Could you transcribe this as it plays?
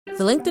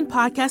The LinkedIn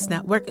Podcast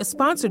Network is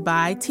sponsored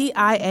by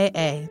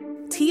TIAA.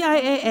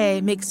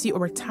 TIAA makes you a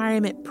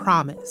retirement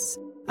promise,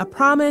 a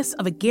promise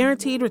of a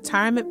guaranteed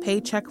retirement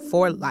paycheck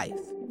for life.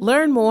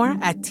 Learn more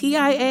at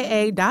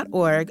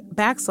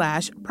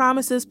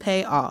TIAA.org/promises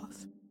pay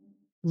off.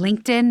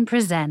 LinkedIn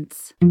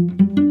presents.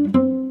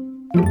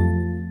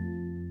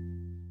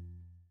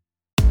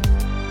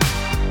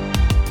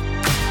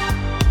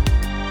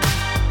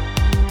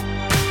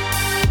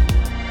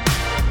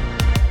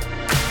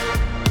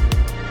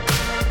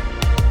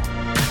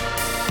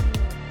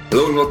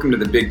 Hello and welcome to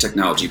the Big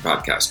Technology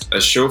Podcast, a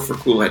show for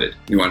cool-headed,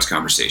 nuanced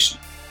conversation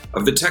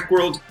of the tech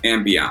world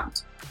and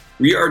beyond.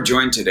 We are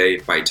joined today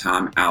by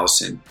Tom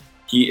Allison.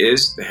 He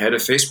is the head of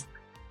Facebook.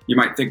 You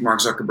might think Mark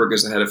Zuckerberg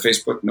is the head of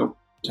Facebook. Nope,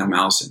 Tom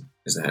Allison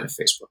is the head of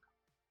Facebook.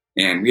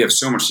 And we have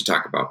so much to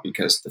talk about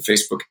because the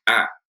Facebook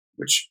app,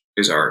 which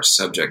is our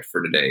subject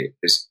for today,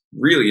 is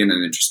really in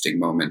an interesting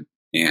moment.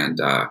 And,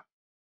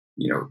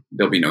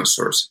 there'll be no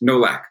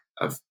lack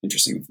of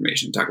interesting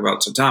information to talk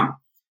about. So Tom,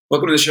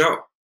 welcome to the show.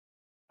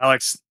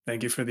 Alex,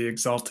 thank you for the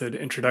exalted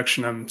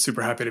introduction. I'm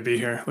super happy to be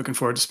here. Looking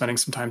forward to spending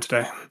some time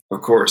today.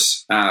 Of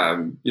course.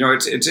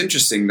 It's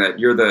interesting that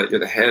you're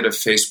the head of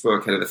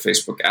Facebook, head of the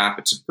Facebook app.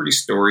 It's a pretty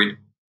storied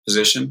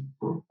position,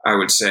 I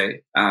would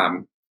say.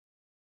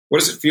 What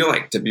does it feel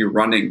like to be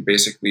running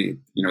basically,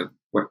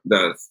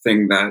 the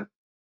thing that,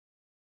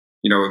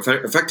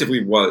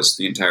 effectively was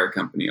the entire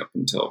company up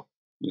until,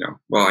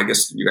 I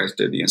guess you guys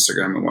did the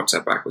Instagram and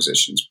WhatsApp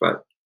acquisitions,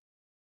 but,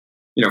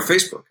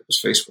 Facebook, it was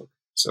Facebook.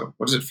 So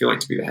what does it feel like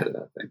to be the head of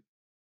that thing?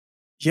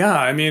 Yeah,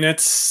 I mean,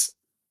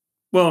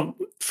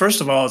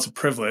 first of all, it's a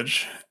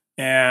privilege.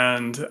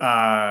 And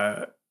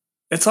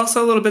it's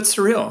also a little bit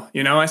surreal.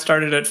 I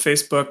started at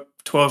Facebook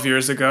 12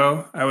 years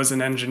ago. I was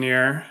an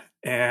engineer,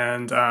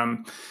 and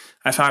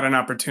I've had an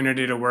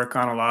opportunity to work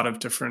on a lot of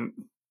different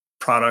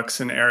products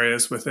and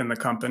areas within the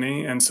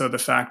company. And so the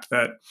fact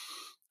that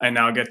I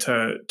now get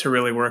to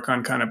really work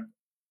on kind of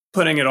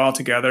putting it all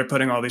together,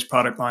 putting all these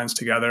product lines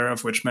together,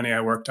 of which many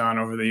I worked on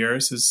over the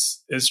years,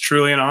 is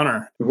truly an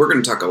honor. We're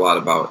going to talk a lot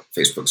about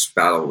Facebook's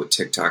battle with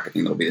TikTok. I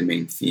think that'll be the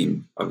main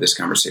theme of this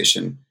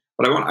conversation.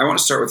 But I want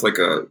to start with like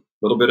a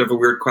little bit of a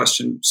weird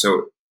question.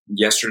 So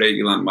yesterday,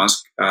 Elon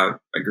Musk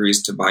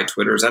agrees to buy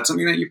Twitter. Is that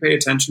something that you pay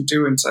attention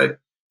to inside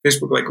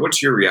Facebook? Like,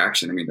 what's your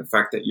reaction? I mean, the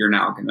fact that you're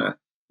now going to,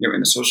 in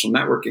the social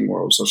networking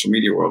world, social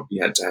media world, be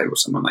head to head with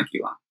someone like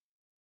Elon.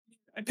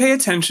 I pay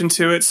attention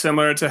to it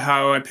similar to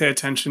how I pay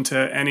attention to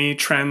any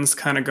trends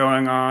kind of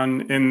going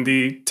on in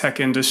the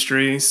tech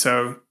industry.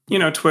 So,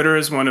 Twitter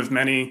is one of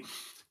many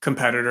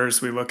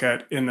competitors we look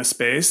at in the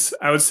space.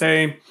 I would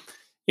say,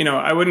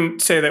 I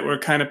wouldn't say that we're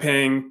kind of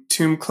paying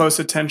too close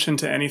attention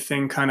to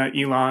anything kind of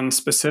Elon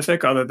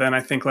specific, other than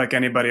I think like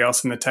anybody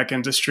else in the tech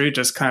industry,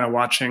 just kind of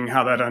watching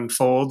how that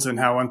unfolds and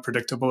how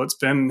unpredictable it's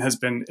been has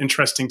been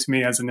interesting to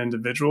me as an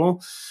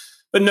individual.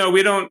 But no,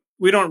 we don't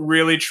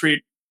really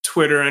treat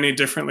Twitter any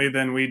differently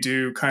than we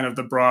do kind of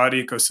the broad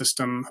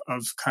ecosystem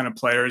of kind of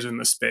players in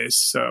the space.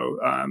 So,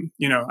 I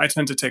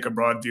tend to take a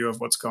broad view of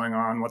what's going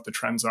on, what the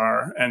trends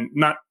are, and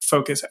not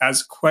focus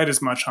quite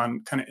as much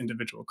on kind of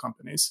individual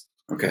companies.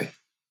 Okay.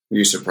 Are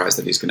you surprised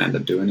that he's going to end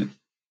up doing it?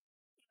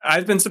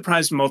 I've been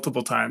surprised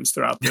multiple times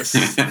throughout this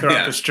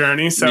this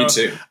journey. So me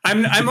too.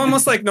 I'm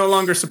almost like no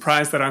longer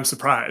surprised that I'm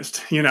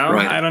surprised.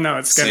 Right. I don't know.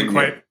 It's getting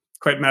quite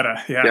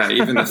meta. Yeah.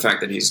 Even the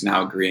fact that he's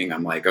now agreeing,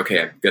 I'm like,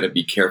 okay, I've got to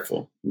be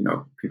careful.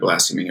 People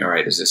asking me, all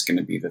right, is this going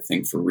to be the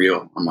thing for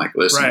real? I'm like,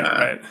 listen,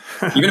 right.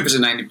 Even if it's a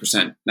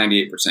 90%,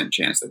 98%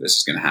 chance that this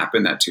is going to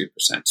happen, that 2%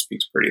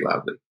 speaks pretty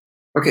loudly.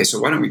 Okay, so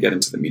why don't we get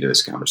into the meat of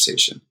this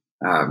conversation?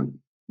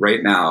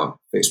 Right now,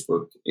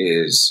 Facebook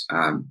is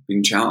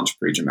being challenged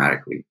pretty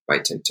dramatically by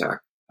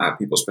TikTok.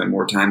 People spend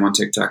more time on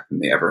TikTok than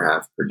they ever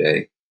have per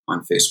day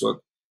on Facebook.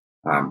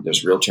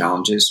 There's real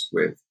challenges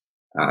with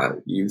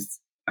youth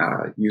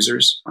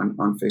users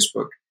on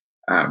Facebook.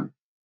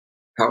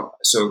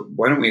 So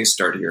why don't we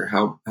start here?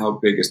 How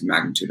big is the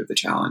magnitude of the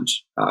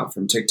challenge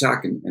from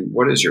TikTok, and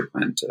what is your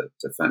plan to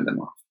fend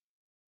them off?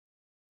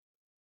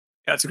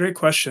 Yeah, it's a great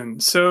question.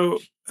 So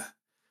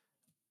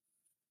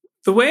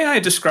the way I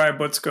describe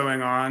what's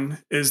going on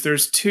is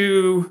there's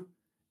two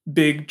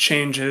big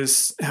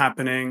changes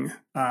happening.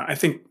 I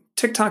think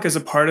TikTok is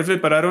a part of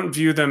it, but I don't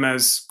view them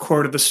as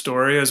core to the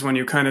story, as when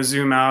you kind of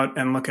zoom out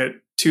and look at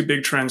two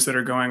big trends that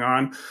are going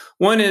on.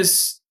 One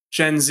is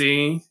Gen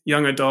Z,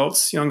 young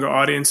adults, younger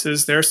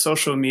audiences, their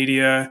social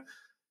media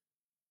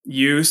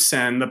use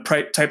and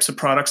the types of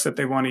products that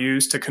they want to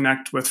use to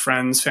connect with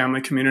friends,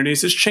 family,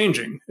 communities is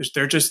changing.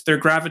 They're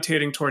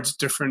gravitating towards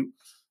different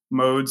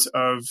modes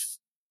of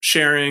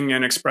sharing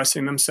and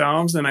expressing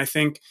themselves. And I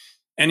think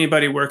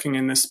anybody working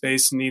in this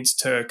space needs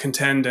to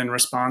contend and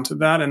respond to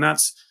that. And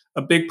that's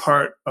a big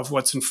part of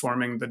what's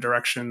informing the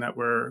direction that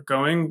we're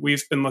going.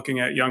 We've been looking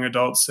at young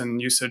adults and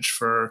usage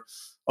for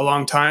a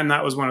long time.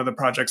 That was one of the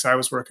projects I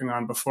was working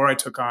on before I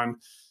took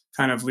on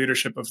kind of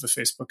leadership of the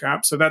Facebook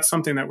app. So that's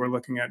something that we're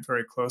looking at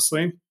very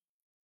closely.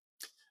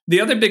 The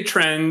other big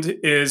trend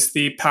is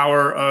the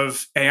power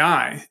of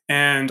AI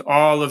and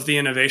all of the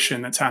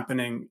innovation that's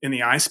happening in the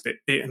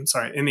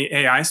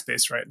AI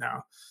space right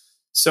now.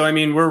 So, I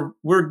mean,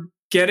 we're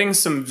getting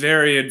some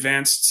very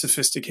advanced,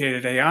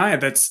 sophisticated AI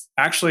that's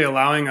actually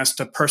allowing us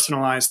to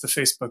personalize the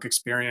Facebook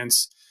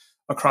experience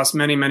across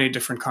many, many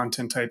different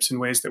content types in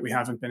ways that we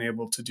haven't been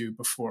able to do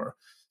before.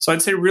 So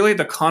I'd say really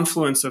the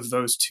confluence of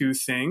those two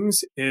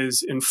things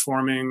is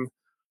informing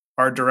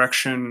our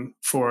direction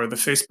for the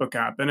Facebook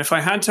app. And if I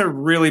had to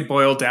really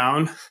boil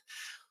down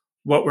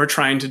what we're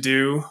trying to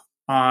do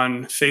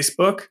on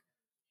Facebook,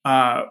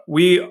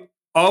 we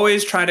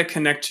always try to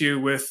connect you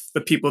with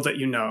the people that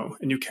you know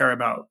and you care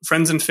about.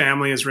 Friends and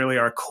family is really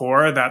our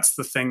core. That's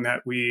the thing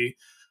that we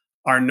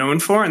are known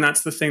for, and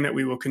that's the thing that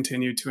we will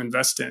continue to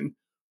invest in.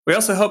 We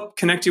also help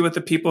connect you with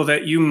the people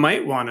that you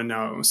might want to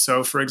know.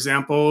 So, for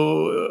example,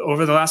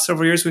 over the last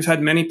several years, we've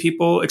had many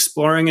people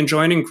exploring and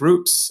joining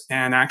groups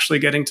and actually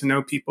getting to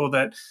know people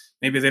that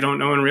maybe they don't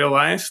know in real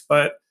life,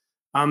 but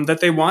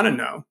that they want to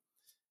know.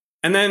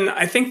 And then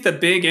I think the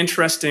big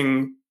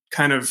interesting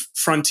kind of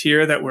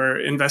frontier that we're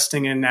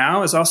investing in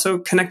now is also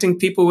connecting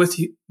people with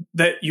you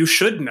that you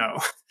should know.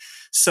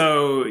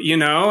 So,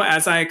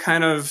 as I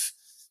kind of,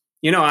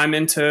 I'm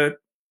into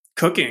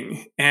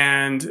cooking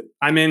and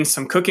I'm in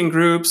some cooking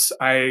groups.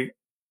 I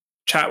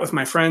chat with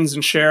my friends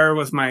and share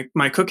with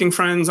my cooking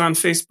friends on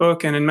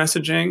Facebook and in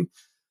messaging.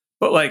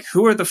 But like,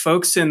 who are the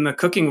folks in the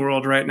cooking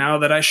world right now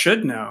that I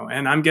should know?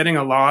 And I'm getting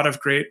a lot of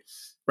great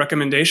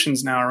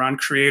recommendations now around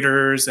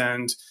creators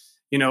and,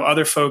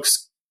 other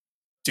folks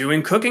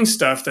doing cooking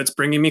stuff that's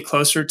bringing me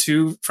closer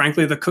to,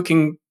 frankly, the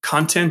cooking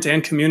content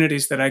and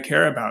communities that I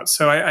care about.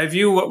 So I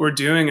view what we're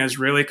doing as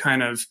really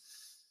kind of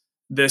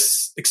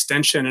this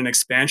extension and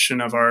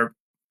expansion of our,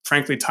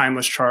 frankly,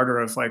 timeless charter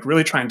of like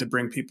really trying to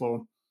bring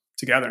people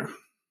together.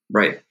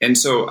 Right. And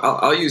so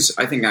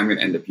I think I'm going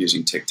to end up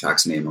using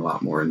TikTok's name a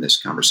lot more in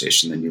this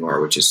conversation than you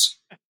are, which is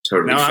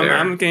totally fair.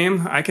 I'm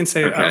game. I can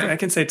say, okay. I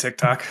can say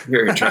TikTok.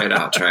 Here, try it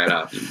out.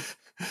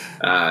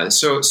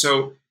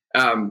 So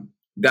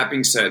that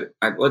being said,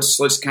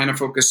 let's kind of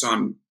focus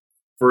on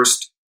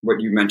first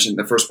what you mentioned,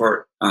 the first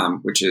part,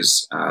 which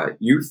is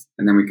youth,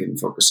 and then we can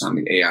focus on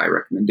the AI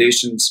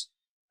recommendations,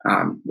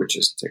 which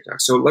is TikTok.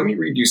 So let me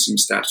read you some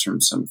stats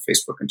from some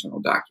Facebook internal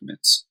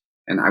documents,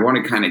 and I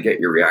want to kind of get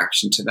your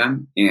reaction to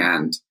them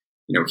and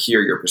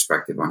hear your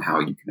perspective on how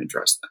you can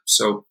address them.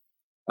 So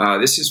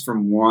this is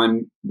from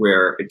one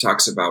where it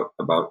talks about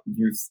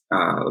youth.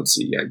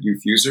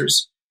 Youth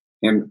users.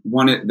 And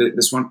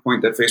this one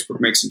point that Facebook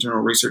makes internal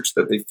research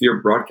that they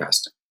fear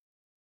broadcasting.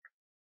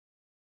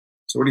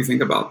 So what do you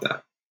think about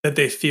that? That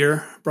they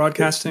fear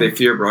broadcasting? They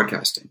fear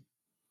broadcasting.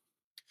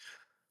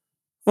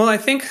 Well, I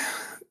think,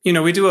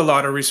 we do a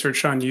lot of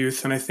research on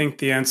youth, and I think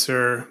the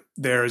answer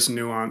there is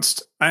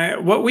nuanced.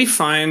 What we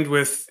find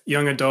with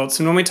young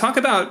adults, and when we talk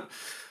about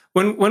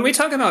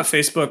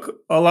Facebook,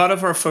 a lot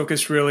of our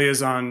focus really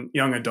is on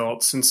young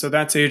adults. And so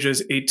that's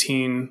ages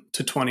 18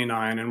 to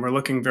 29. And we're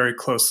looking very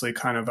closely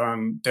kind of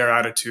on their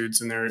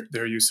attitudes and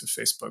their use of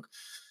Facebook.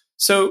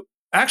 So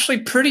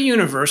actually, pretty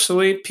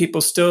universally, people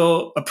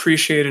still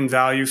appreciate and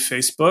value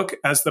Facebook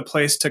as the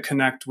place to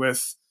connect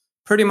with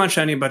pretty much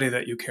anybody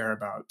that you care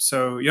about.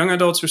 So young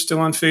adults are still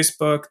on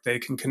Facebook. They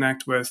can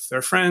connect with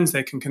their friends.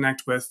 They can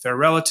connect with their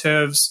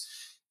relatives.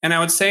 And I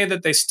would say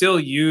that they still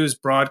use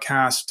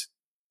broadcast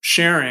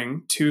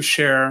sharing to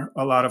share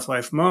a lot of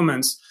life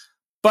moments.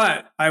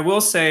 But I will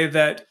say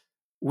that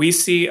we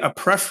see a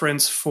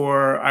preference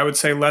for, I would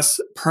say, less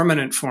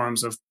permanent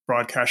forms of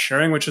broadcast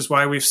sharing, which is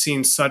why we've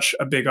seen such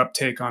a big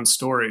uptake on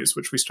stories,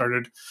 which we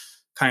started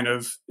kind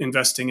of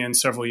investing in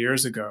several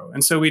years ago.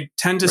 And so we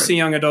tend to see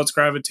young adults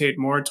gravitate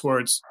more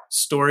towards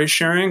story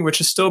sharing,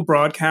 which is still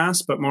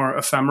broadcast, but more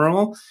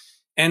ephemeral.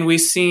 And we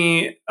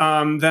see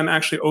them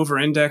actually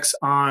over-index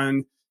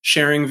on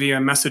sharing via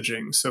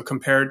messaging. So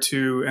compared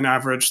to an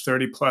average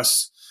 30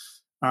 plus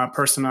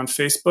person on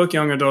Facebook,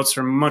 young adults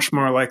are much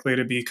more likely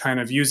to be kind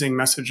of using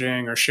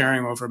messaging or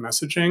sharing over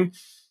messaging.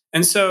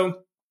 And so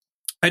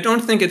I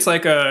don't think it's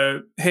like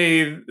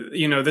hey,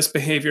 this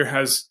behavior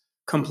has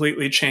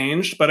completely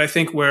changed. But I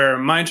think where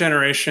my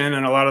generation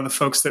and a lot of the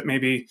folks that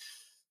maybe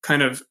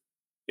kind of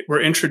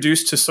were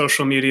introduced to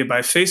social media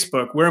by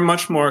Facebook, we're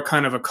much more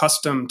kind of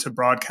accustomed to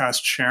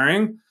broadcast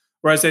sharing.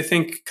 Whereas I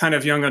think kind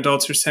of young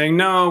adults are saying,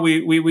 no,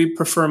 we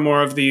prefer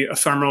more of the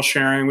ephemeral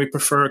sharing. We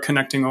prefer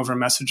connecting over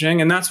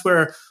messaging. And that's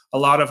where a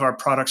lot of our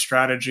product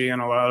strategy and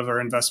a lot of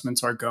our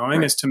investments are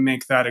going, is to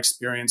make that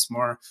experience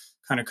more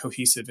kind of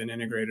cohesive and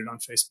integrated on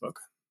Facebook.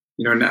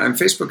 And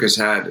Facebook has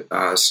had,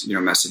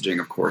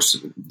 messaging, of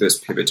course, this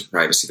pivot to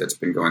privacy that's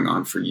been going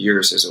on for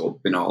years has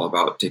been all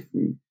about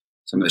taking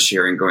some of the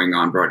sharing going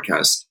on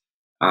broadcast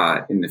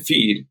in the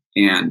feed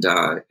and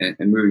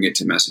moving it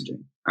to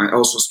messaging.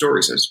 Also,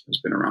 stories has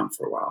been around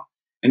for a while.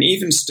 And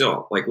even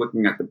still, like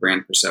looking at the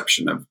brand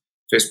perception of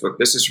Facebook,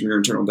 this is from your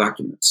internal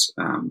documents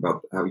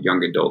about how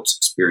young adults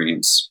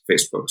experience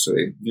Facebook. So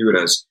they view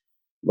it as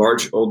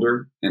large,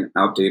 older, and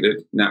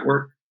outdated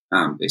network.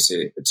 They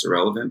say it's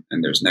irrelevant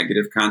and there's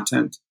negative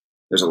content.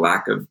 there's a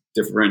lack of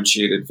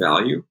differentiated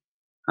value,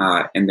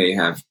 and they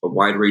have a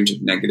wide range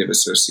of negative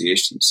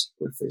associations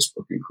with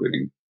Facebook,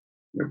 including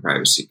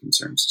privacy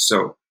concerns.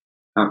 So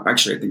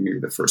actually, I think maybe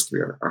the first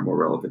three are more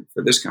relevant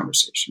for this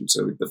conversation.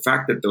 So the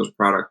fact that those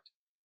products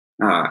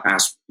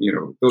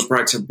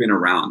have been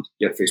around,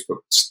 yet Facebook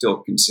still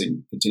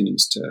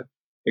continues to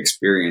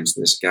experience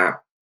this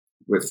gap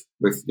with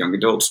young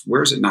adults.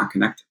 Where is it not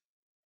connected?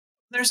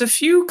 There's a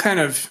few kind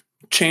of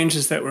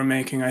changes that we're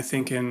making, I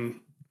think, in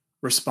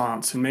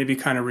response, and maybe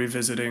kind of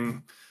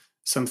revisiting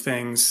some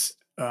things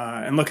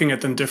and looking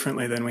at them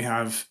differently than we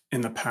have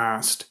in the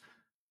past.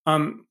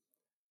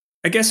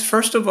 I guess,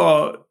 first of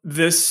all,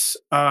 this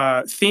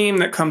theme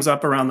that comes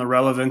up around the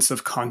relevance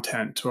of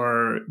content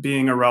or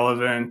being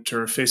irrelevant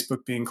or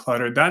Facebook being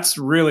cluttered, that's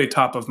really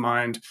top of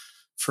mind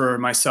for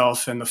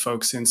myself and the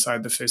folks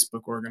inside the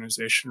Facebook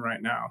organization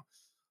right now.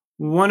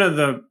 One of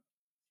the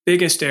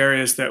biggest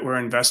areas that we're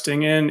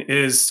investing in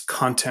is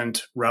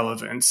content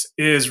relevance,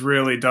 is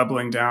really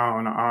doubling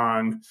down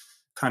on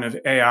kind of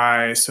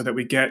AI so that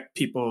we get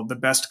people the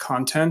best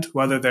content,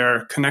 whether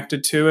they're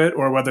connected to it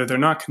or whether they're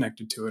not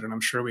connected to it. And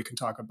I'm sure we can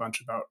talk a bunch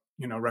about,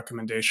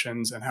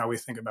 recommendations and how we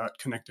think about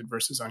connected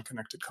versus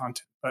unconnected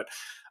content. But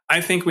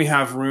I think we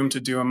have room to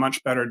do a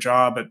much better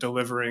job at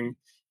delivering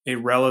a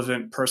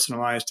relevant,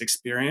 personalized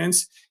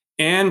experience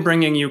and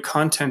bringing you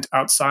content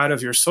outside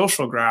of your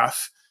social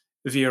graph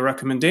via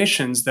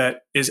recommendations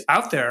that is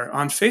out there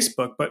on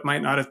Facebook, but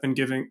might not have been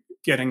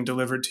getting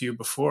delivered to you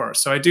before.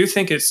 So I do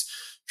think it's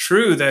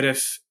true that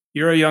if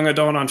you're a young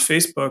adult on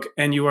Facebook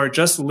and you are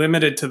just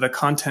limited to the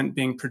content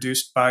being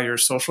produced by your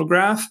social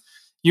graph,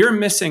 you're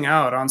missing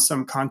out on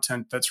some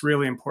content that's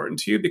really important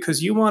to you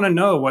because you want to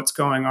know what's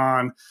going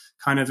on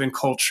kind of in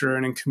culture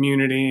and in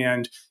community,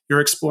 and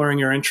you're exploring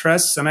your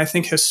interests. And I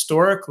think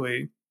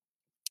historically,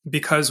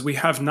 because we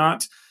have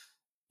not,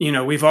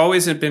 we've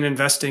always been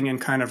investing in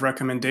kind of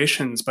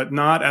recommendations, but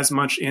not as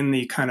much in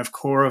the kind of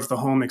core of the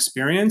home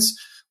experience.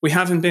 We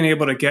haven't been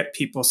able to get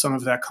people some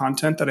of that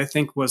content that I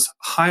think was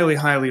highly,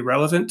 highly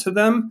relevant to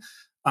them,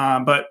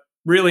 but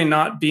really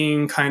not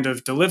being kind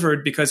of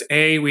delivered because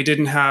A, we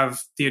didn't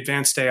have the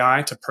advanced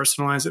AI to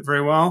personalize it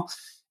very well.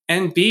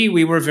 And B,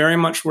 we were very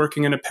much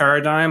working in a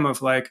paradigm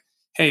of like,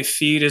 hey,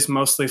 feed is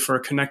mostly for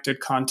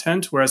connected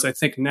content. Whereas I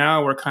think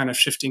now we're kind of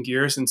shifting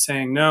gears and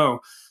saying,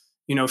 no,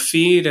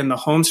 feed and the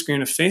home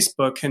screen of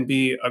Facebook can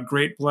be a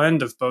great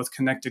blend of both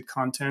connected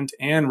content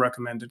and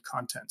recommended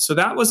content. So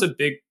that was a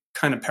big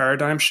kind of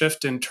paradigm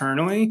shift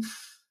internally.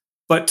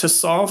 But to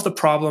solve the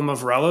problem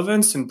of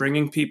relevance and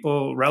bringing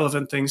people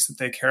relevant things that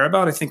they care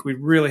about, I think we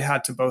really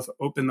had to both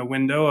open the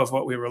window of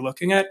what we were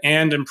looking at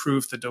and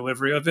improve the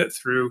delivery of it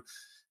through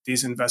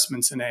these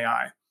investments in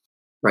AI.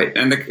 Right.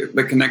 And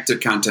the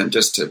connected content,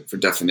 for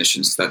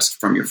definitions, that's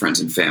from your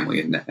friends and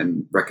family,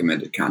 and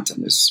recommended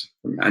content is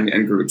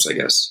and groups, I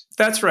guess.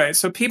 That's right.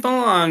 So people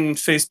on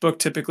Facebook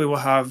typically will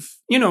have,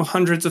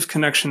 hundreds of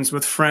connections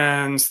with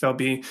friends. They'll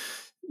be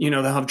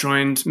they'll have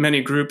joined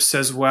many groups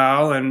as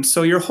well. And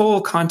so your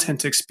whole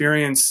content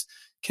experience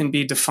can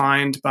be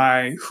defined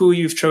by who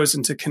you've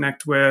chosen to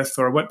connect with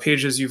or what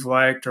pages you've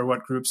liked or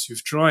what groups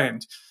you've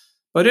joined.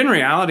 But in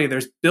reality,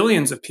 there's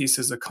billions of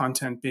pieces of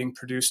content being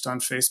produced on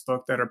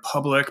Facebook that are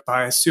public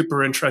by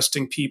super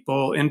interesting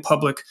people in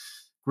public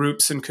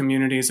groups and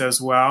communities as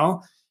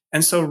well.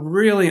 And so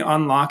really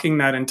unlocking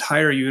that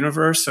entire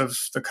universe of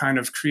the kind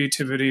of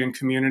creativity and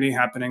community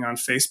happening on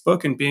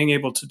Facebook and being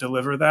able to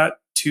deliver that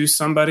to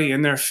somebody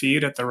in their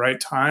feed at the right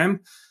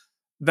time,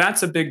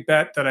 that's a big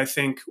bet that I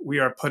think we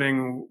are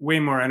putting way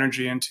more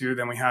energy into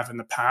than we have in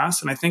the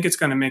past. And I think it's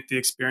going to make the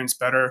experience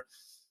better,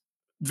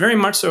 very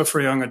much so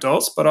for young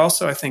adults, but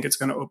also I think it's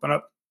going to open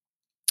up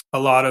a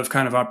lot of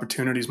kind of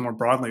opportunities more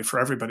broadly for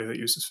everybody that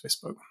uses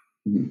Facebook.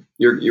 Mm-hmm.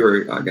 You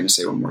were going to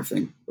say one more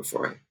thing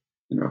before I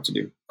interrupted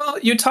you. Well,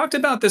 you talked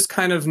about this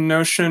kind of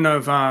notion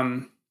of,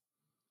 I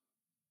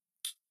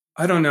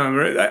don't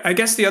know, I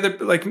guess the other,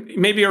 like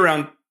maybe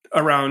around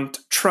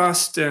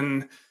trust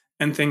and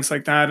things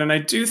like that. And I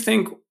do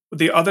think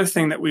the other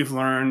thing that we've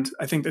learned,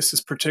 I think this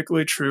is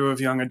particularly true of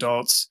young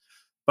adults,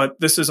 but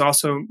this is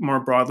also more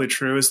broadly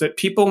true, is that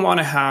people want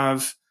to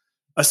have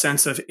a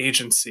sense of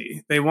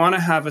agency. They want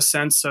to have a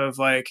sense of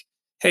like,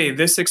 hey,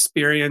 this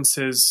experience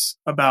is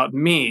about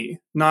me,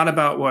 not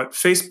about what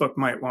Facebook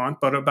might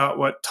want, but about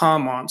what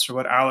Tom wants or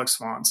what Alex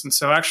wants. And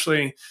so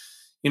actually,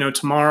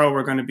 tomorrow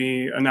we're going to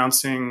be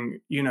announcing,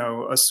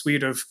 a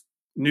suite of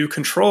new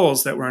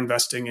controls that we're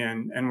investing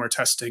in and we're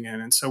testing in.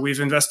 And so we've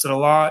invested a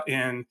lot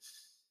in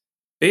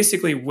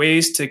basically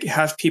ways to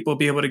have people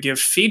be able to give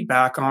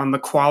feedback on the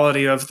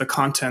quality of the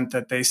content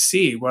that they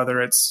see, whether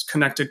it's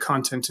connected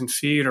content in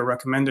feed or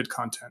recommended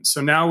content.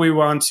 So now we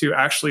want to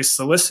actually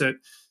solicit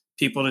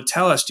people to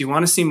tell us, do you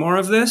want to see more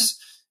of this?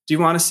 Do you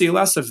want to see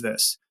less of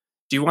this?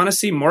 Do you want to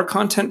see more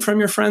content from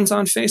your friends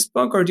on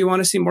Facebook, or do you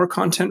want to see more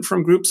content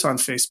from groups on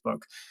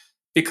Facebook?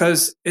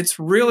 Because it's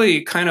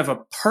really kind of a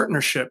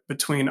partnership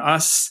between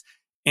us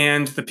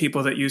and the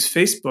people that use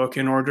Facebook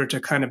in order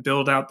to kind of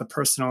build out the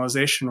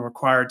personalization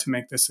required to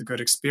make this a good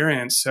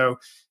experience. So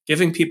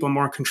giving people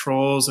more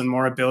controls and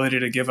more ability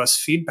to give us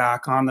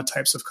feedback on the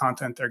types of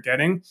content they're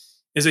getting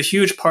is a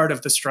huge part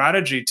of the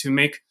strategy to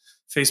make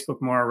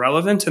Facebook more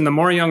relevant. And the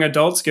more young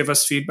adults give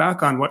us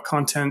feedback on what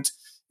content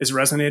is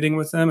resonating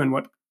with them and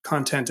what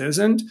content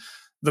isn't,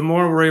 the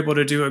more we're able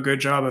to do a good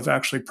job of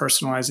actually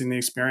personalizing the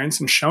experience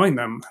and showing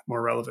them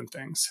more relevant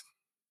things.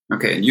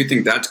 Okay, and you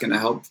think that's going to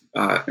help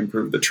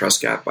improve the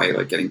trust gap by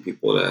like getting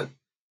people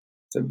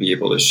to be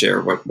able to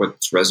share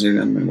what's resonating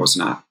with them and what's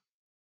not?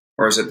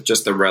 Or is it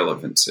just the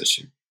relevance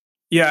issue?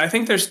 Yeah, I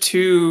think there's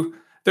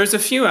a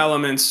few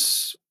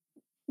elements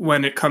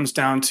when it comes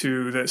down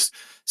to this.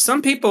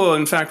 Some people,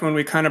 in fact, when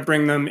we kind of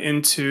bring them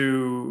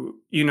into,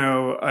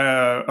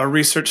 a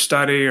research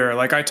study, or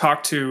like I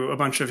talk to a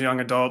bunch of young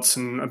adults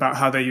and about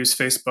how they use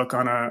Facebook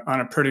on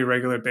a pretty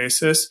regular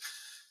basis,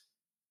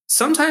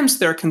 sometimes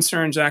their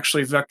concerns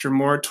actually vector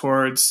more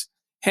towards,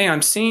 hey,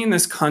 I'm seeing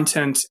this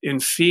content in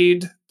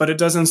feed, but it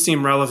doesn't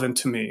seem relevant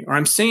to me. Or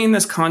I'm seeing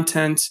this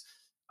content,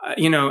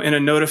 in a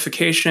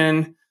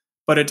notification,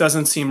 but it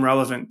doesn't seem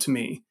relevant to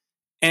me.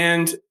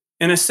 And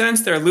in a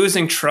sense, they're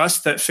losing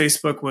trust that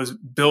Facebook was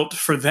built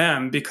for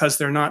them because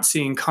they're not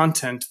seeing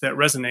content that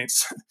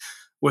resonates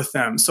with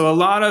them. So a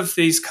lot of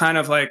these kind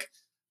of like,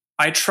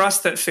 I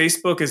trust that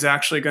Facebook is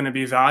actually going to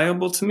be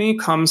valuable to me,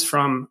 comes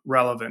from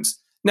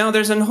relevance. Now,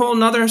 there's a whole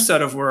nother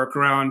set of work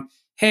around,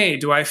 hey,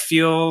 do I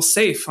feel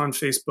safe on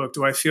Facebook?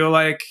 Do I feel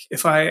like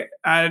if I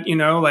add,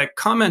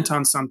 comment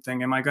on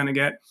something, am I going to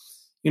get,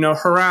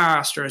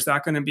 harassed, or is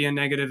that going to be a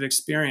negative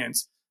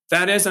experience?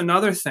 That is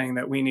another thing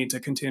that we need to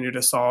continue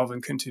to solve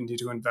and continue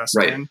to invest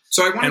in.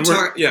 So I want to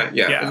talk. Yeah.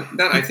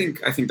 That I think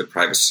the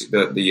privacy,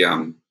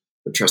 the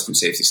trust and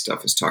safety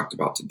stuff is talked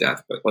about to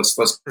death. But let's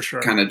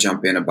kind of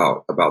jump in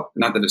about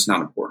not that it's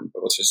not important,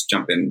 but let's just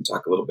jump in and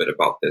talk a little bit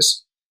about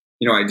this.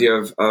 Idea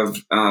of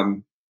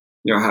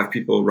have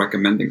people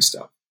recommending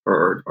stuff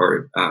or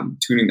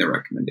tuning their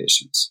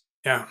recommendations.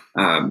 Yeah.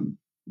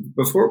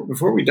 Before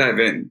we dive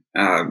in,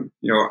 I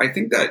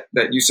think that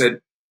you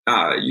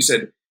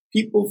said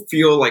people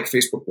feel like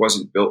Facebook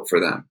wasn't built for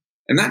them.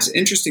 And that's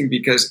interesting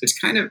because it's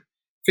kind of,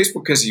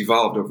 Facebook has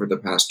evolved over the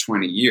past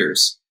 20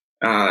 years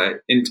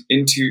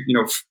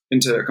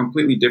into a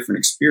completely different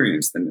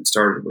experience than it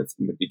started with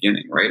in the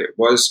beginning, right? It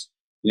was,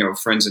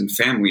 friends and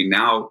family.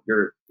 Now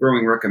you're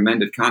throwing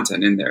recommended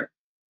content in there.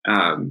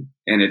 And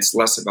it's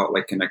less about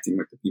like connecting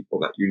with the people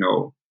that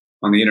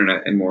on the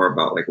internet and more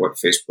about like what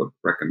Facebook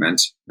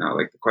recommends. Now,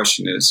 like the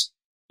question is,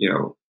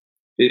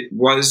 it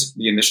was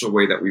the initial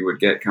way that we would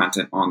get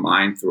content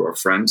online through our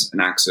friends, an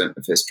accident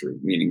of history,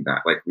 meaning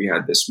that like we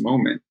had this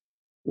moment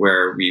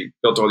where we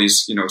built all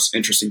these,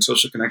 interesting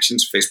social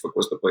connections. Facebook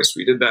was the place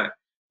we did that.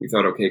 We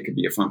thought, okay, it could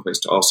be a fun place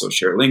to also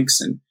share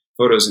links and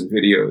photos and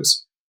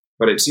videos.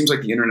 But it seems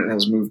like the internet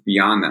has moved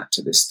beyond that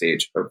to this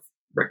stage of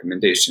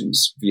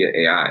recommendations via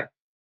AI.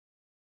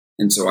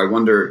 And so I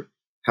wonder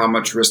how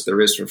much risk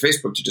there is for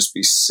Facebook to just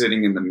be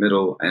sitting in the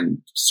middle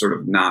and sort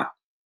of not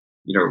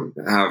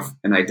have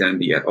an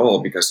identity at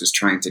all because it's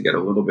trying to get a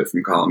little bit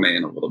from column A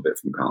and a little bit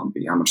from column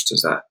B. How much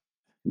does that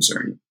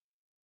concern you?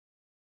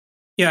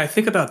 Yeah, I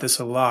think about this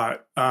a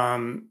lot.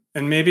 And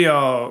maybe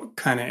I'll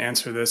kind of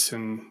answer this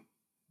in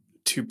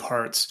two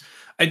parts.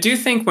 I do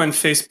think when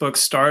Facebook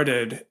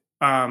started,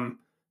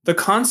 the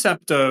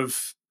concept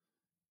of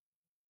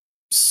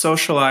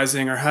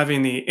socializing or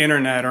having the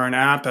internet or an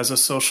app as a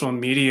social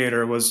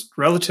mediator was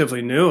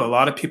relatively new. A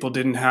lot of people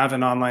didn't have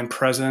an online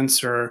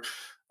presence or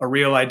a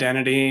real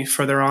identity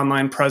for their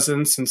online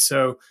presence. And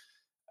so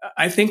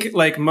I think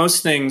like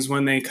most things,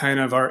 when they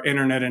kind of are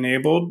internet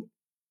enabled,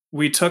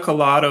 we took a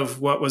lot of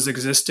what was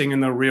existing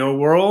in the real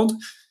world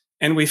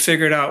and we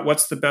figured out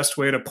what's the best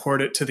way to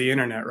port it to the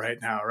internet right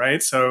now,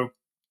 right? So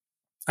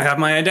I have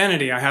my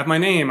identity, I have my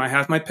name, I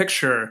have my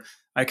picture,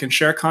 I can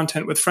share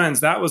content with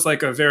friends. That was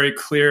like a very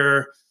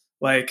clear,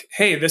 like,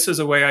 hey, this is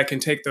a way I can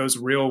take those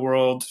real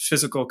world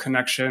physical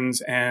connections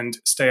and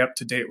stay up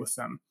to date with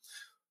them.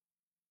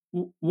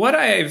 What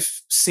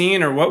I've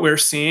seen or what we're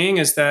seeing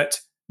is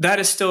that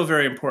is still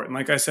very important.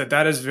 Like I said,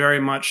 that is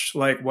very much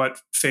like what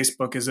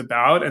Facebook is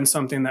about and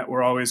something that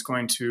we're always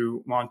going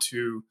to want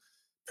to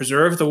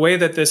preserve. The way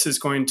that this is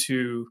going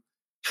to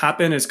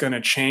happen is going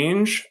to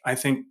change. I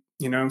think,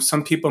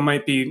 some people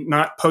might be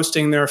not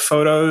posting their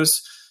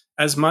photos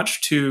as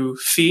much to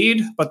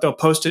feed, but they'll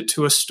post it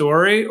to a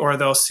story or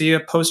they'll see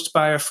a post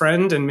by a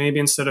friend and maybe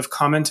instead of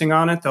commenting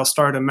on it, they'll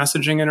start a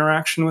messaging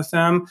interaction with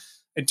them.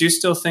 I do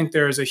still think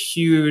there is a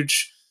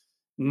huge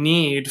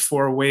need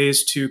for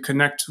ways to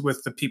connect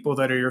with the people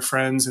that are your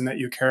friends and that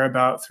you care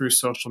about through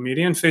social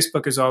media. And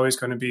Facebook is always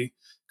going to be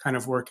kind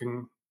of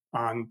working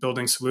on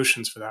building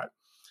solutions for that.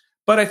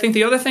 But I think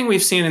the other thing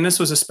we've seen, and this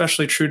was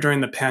especially true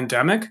during the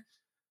pandemic,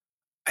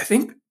 I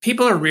think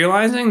people are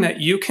realizing that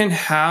you can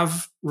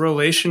have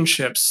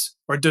relationships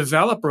or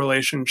develop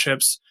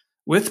relationships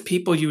with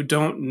people you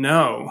don't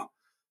know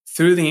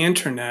through the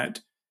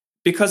internet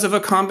because of a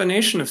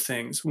combination of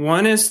things.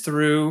 One is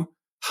through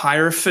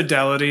higher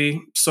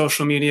fidelity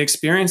social media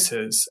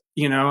experiences.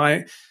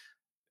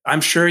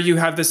 I'm sure you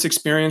have this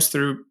experience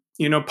through,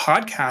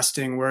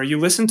 podcasting, where you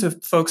listen to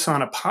folks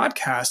on a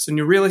podcast and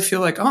you really feel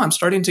like, oh, I'm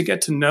starting to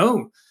get to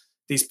know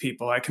these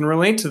people. I can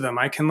relate to them.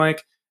 I can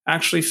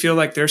actually feel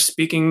like they're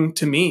speaking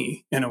to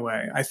me in a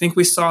way. I think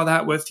we saw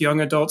that with young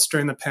adults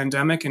during the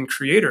pandemic and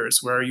creators,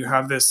 where you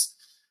have this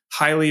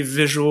highly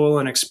visual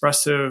and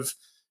expressive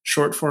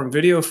short form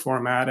video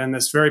format and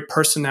this very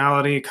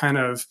personality kind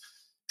of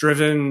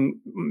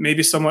driven,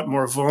 maybe somewhat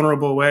more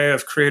vulnerable way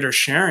of creator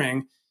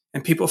sharing.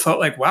 And people felt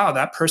like, wow,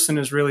 that person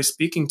is really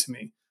speaking to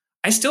me.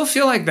 I still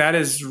feel like that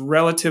is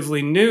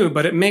relatively new,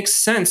 but it makes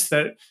sense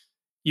that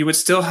you would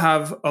still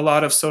have a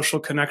lot of social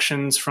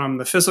connections from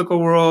the physical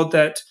world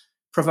that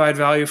provide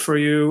value for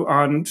you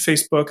on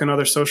Facebook and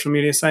other social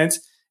media sites.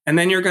 And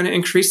then you're going to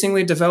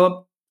increasingly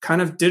develop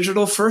kind of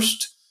digital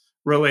first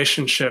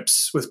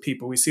relationships with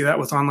people. We see that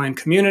with online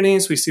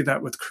communities. We see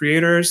that with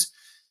creators.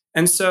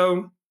 And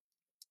so,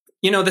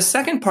 the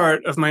second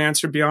part of my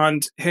answer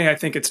beyond, hey, I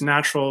think it's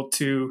natural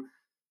to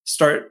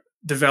start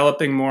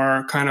developing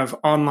more kind of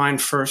online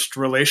first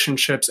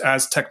relationships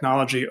as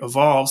technology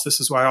evolves. This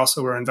is why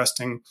also we're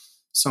investing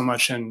so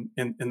much in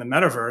the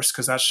metaverse,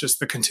 because that's just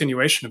the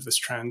continuation of this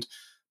trend.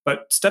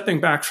 But stepping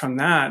back from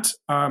that,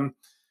 I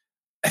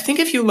think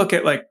if you look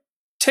at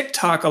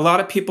TikTok, a lot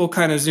of people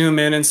kind of zoom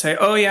in and say,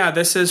 oh yeah,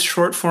 this is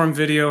short form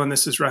video and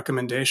this is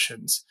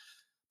recommendations.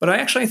 But I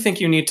actually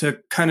think you need to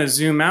kind of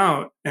zoom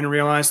out and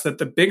realize that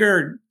the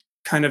bigger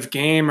kind of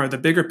game or the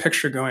bigger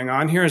picture going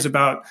on here is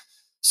about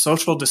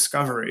social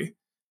discovery.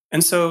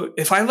 And so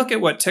if I look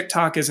at what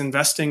TikTok is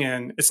investing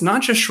in, it's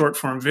not just short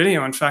form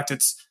video. In fact,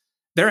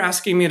 they're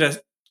asking me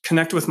to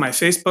connect with my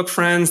Facebook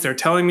friends. They're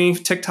telling me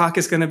TikTok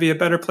is going to be a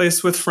better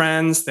place with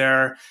friends.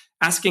 They're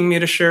asking me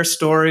to share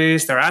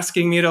stories. They're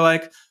asking me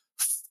to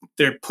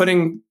they're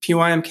putting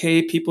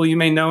PYMK, people you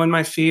may know, in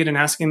my feed and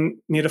asking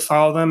me to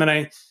follow them.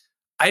 And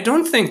I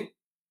don't think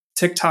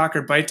TikTok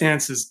or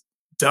ByteDance is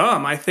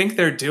dumb. I think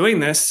they're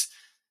doing this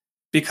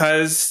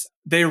because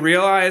they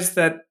realize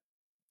that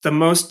the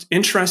most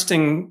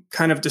interesting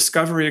kind of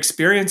discovery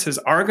experiences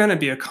are going to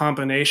be a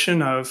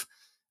combination of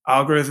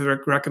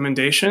algorithmic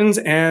recommendations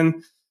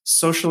and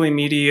socially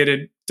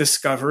mediated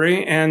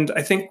discovery. And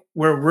I think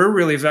where we're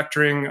really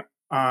vectoring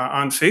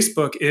on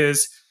Facebook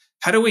is,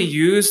 how do we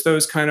use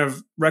those kind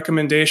of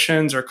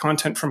recommendations or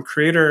content from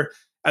creator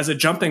as a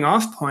jumping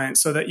off point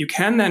so that you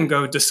can then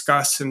go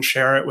discuss and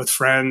share it with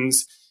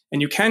friends,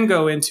 and you can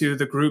go into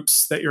the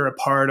groups that you're a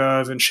part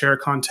of and share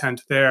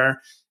content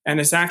there. And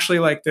it's actually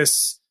like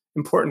this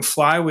important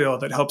flywheel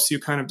that helps you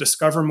kind of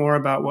discover more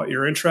about what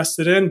you're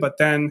interested in, but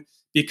then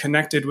be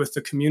connected with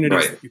the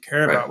communities that you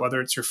care about,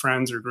 whether it's your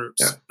friends or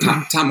groups.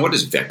 Yeah. Tom, what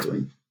is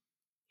vectoring?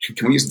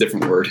 Can we use a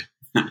different word?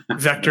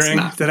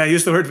 Vectoring? Did I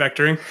use the word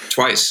vectoring?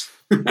 Twice.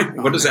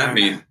 What does that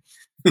mean?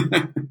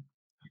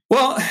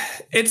 Well,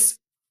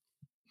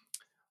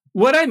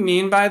 what I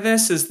mean by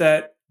this is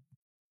that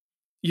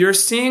you're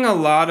seeing a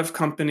lot of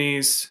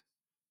companies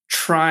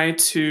try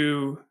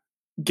to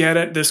get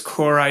at this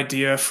core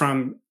idea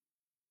from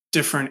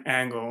different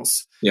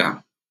angles. Yeah.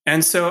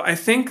 And so I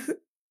think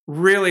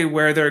really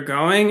where they're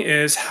going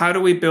is, how do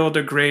we build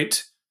a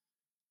great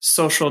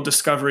social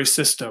discovery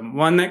system?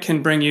 One that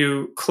can bring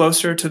you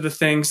closer to the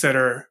things that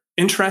are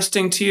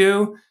interesting to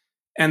you.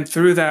 And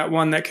through that,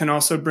 one that can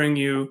also bring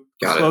you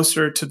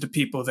closer to the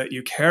people that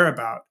you care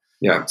about.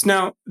 Yeah.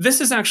 Now,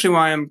 this is actually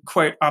why I'm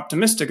quite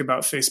optimistic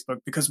about Facebook,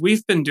 because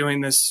we've been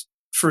doing this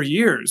for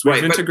years.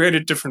 We've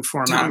integrated different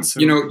formats.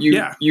 Tom,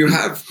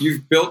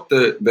 you've built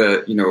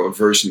the a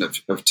version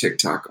of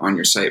TikTok on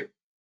your site.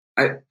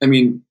 I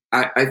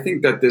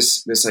think that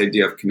this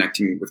idea of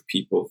connecting with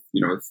people,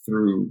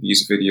 through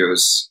these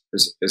videos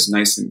is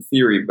nice in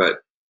theory,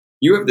 but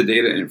you have the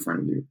data in front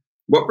of you.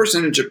 What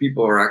percentage of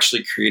people are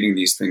actually creating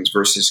these things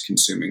versus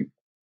consuming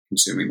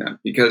them?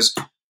 Because,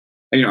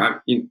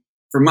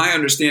 from my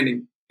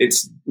understanding,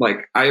 it's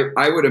like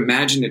I would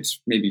imagine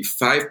it's maybe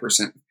 5%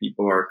 of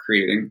people are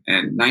creating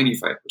and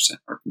 95%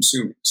 are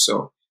consuming.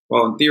 So,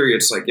 well, in theory,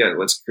 it's like, yeah,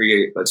 let's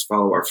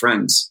follow our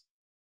friends.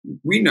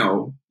 We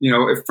know,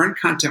 if friend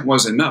content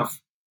was enough,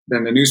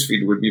 then the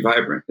newsfeed would be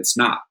vibrant. It's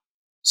not.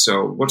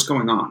 So what's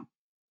going on?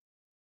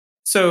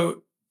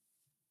 So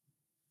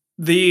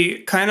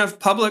the kind of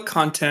public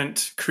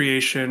content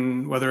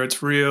creation, whether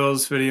it's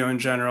reels, video in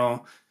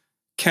general,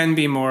 can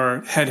be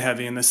more head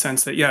heavy in the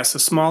sense that, yes, a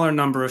smaller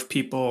number of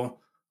people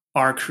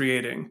are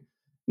creating.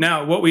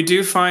 Now, what we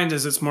do find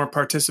is it's more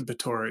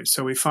participatory.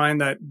 So we find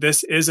that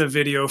this is a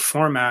video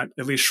format,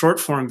 at least short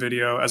form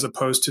video, as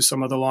opposed to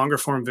some of the longer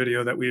form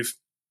video that we've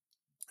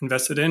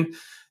invested in,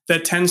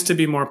 that tends to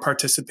be more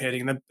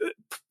participatory.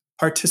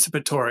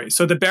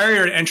 So the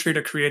barrier to entry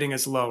to creating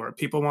is lower.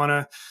 People want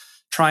to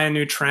try a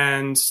new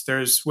trend.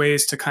 There's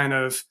ways to kind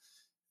of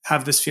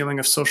have this feeling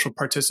of social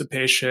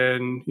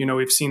participation.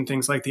 We've seen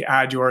things like the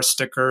add your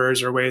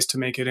stickers or ways to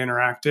make it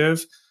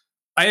interactive.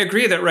 I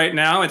agree that right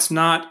now it's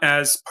not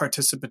as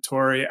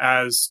participatory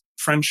as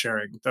friend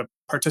sharing. The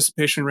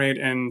participation rate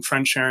in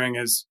friend sharing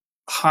is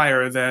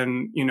higher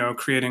than,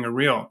 creating a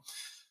reel.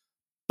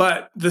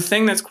 But the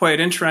thing that's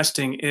quite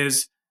interesting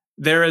is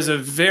there is a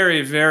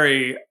very,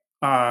 very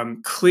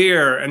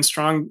clear and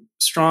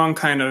strong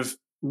kind of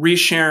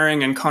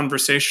resharing and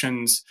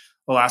conversations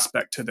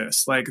aspect to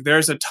this. Like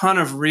there's a ton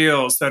of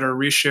reels that are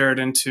reshared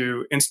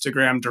into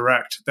Instagram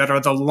Direct that are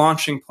the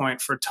launching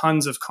point for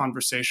tons of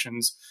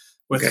conversations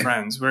with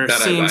friends. We're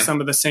seeing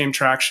some of the same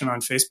traction on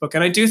Facebook.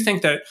 And I do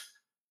think that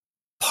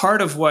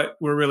part of what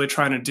we're really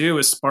trying to do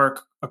is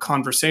spark a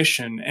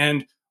conversation.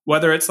 And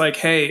whether it's like,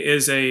 hey,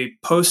 is a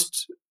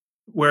post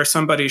where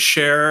somebody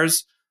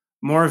shares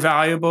more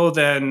valuable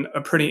than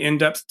a pretty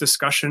in-depth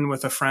discussion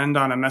with a friend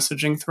on a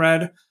messaging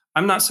thread,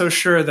 I'm not so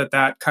sure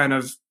that kind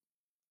of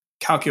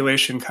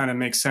calculation kind of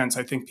makes sense.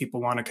 I think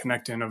people want to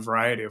connect in a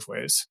variety of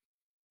ways.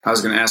 I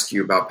was going to ask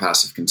you about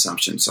passive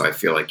consumption, so I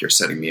feel like you're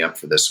setting me up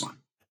for this one.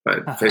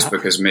 But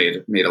Facebook has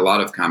made a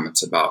lot of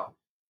comments about,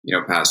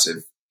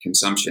 passive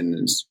consumption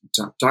and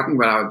talking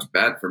about how it's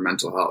bad for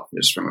mental health,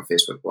 just from a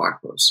Facebook blog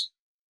post.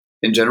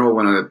 In general,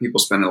 when people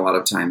spend a lot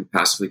of time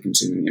passively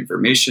consuming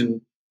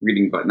information,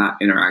 reading but not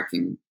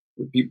interacting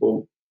with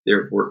people,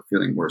 they're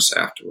feeling worse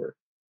afterward.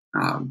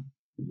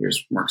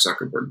 Here's Mark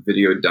Zuckerberg: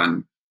 video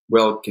done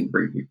well can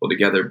bring people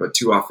together, but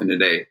too often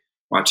today,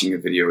 watching a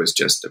video is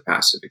just a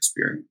passive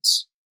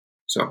experience.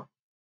 So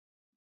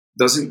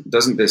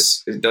doesn't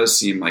this, it does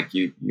seem like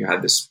you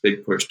had this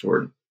big push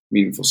toward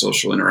meaningful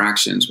social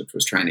interactions, which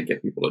was trying to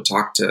get people to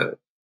talk to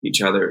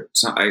each other.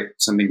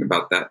 Something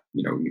about that,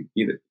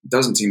 it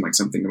doesn't seem like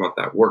something about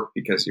that worked,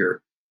 because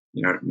you're,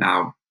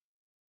 now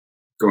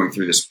going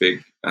through this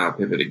big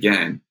pivot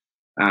again.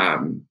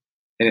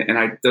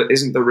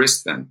 Isn't the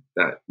risk then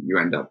that you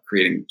end up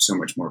creating so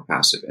much more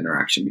passive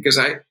interaction? Because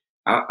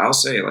I'll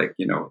say, like,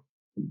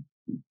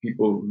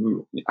 people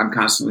who I'm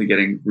constantly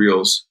getting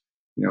reels,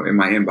 in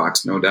my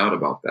inbox, no doubt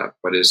about that.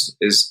 But is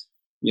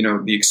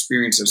the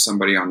experience of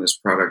somebody on this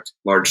product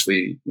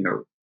largely,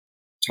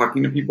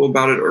 talking to people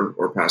about it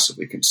or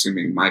passively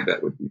consuming? My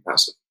bet would be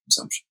passive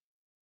consumption.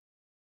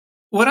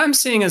 What I'm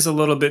seeing is a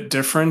little bit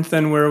different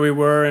than where we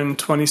were in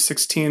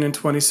 2016 and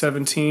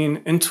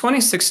 2017. In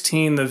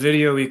 2016, the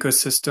video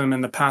ecosystem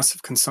and the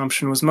passive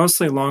consumption was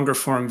mostly longer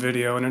form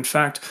video. And in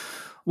fact,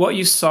 what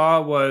you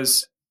saw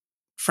was,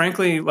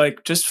 frankly,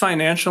 like just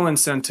financial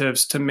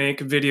incentives to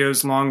make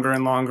videos longer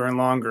and longer and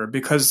longer,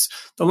 because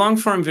the long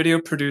form video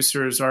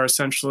producers are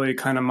essentially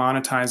kind of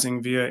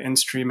monetizing via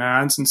in-stream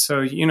ads. And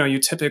so, you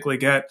typically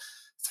get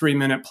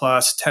 3-minute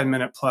plus,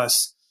 10-minute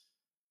plus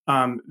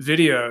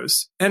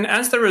videos. And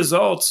as the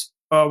result,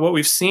 what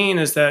we've seen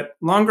is that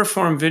longer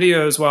form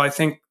videos, while I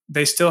think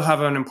they still have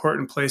an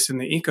important place in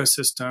the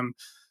ecosystem,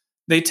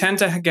 they tend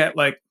to get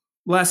like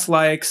less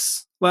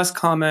likes, less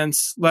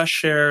comments, less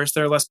shares.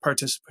 They're less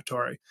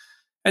participatory.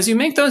 As you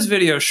make those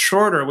videos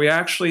shorter, we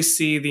actually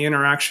see the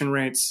interaction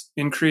rates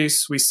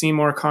increase. We see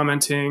more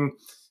commenting.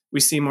 We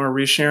see more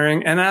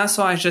resharing. And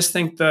also, I just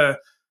think the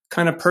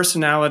kind of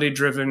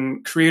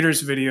personality-driven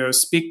creators' videos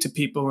speak to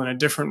people in a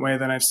different way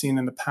than I've seen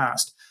in the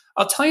past.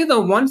 I'll tell you the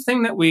one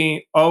thing that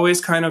we always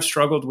kind of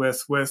struggled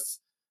with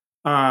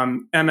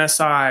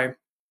MSI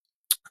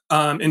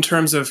in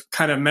terms of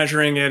kind of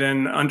measuring it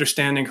and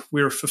understanding if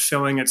we were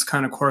fulfilling its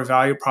kind of core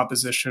value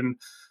proposition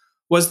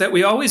was that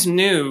we always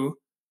knew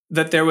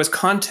that there was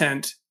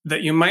content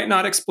that you might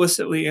not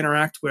explicitly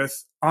interact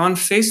with on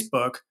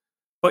Facebook,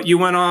 but you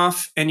went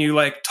off and you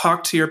like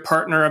talked to your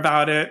partner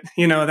about it,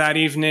 that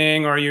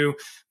evening, or you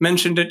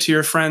mentioned it to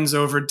your friends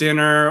over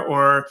dinner,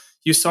 or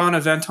you saw an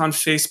event on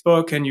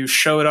Facebook and you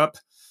showed up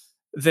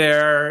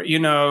there,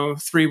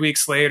 3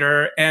 weeks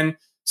later. And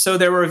so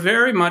there were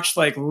very much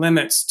like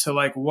limits to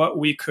like what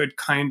we could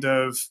kind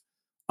of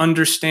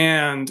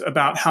understand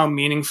about how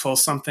meaningful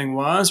something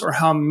was or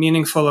how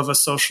meaningful of a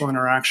social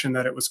interaction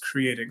that it was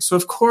creating. So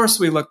of course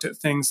we looked at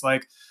things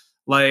like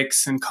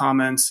likes and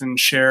comments and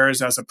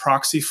shares as a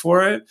proxy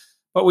for it.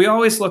 But we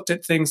always looked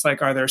at things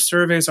like, are there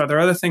surveys? Are there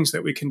other things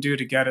that we can do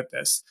to get at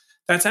this?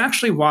 That's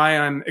actually why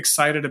I'm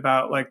excited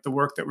about like the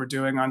work that we're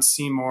doing on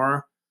See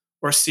More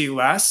or See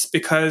Less,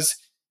 because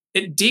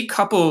it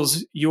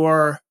decouples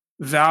your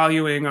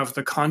valuing of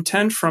the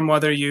content from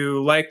whether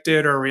you liked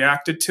it or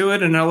reacted to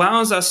it. And it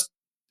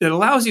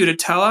allows you to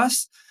tell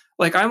us,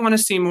 like, I want to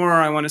see more,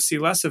 or I want to see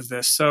less of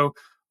this. So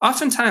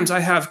oftentimes I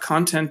have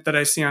content that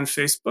I see on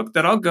Facebook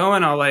that I'll go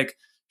and I'll like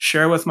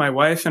share with my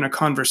wife in a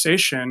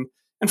conversation.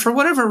 And for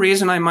whatever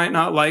reason, I might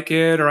not like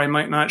it or I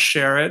might not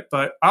share it,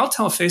 but I'll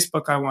tell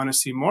Facebook I want to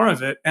see more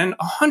of it. And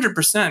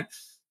 100%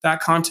 that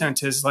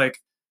content is like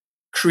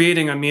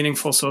creating a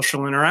meaningful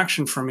social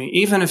interaction for me,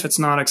 even if it's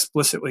not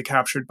explicitly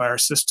captured by our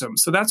system.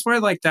 So that's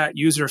where like that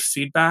user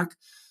feedback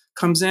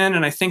comes in.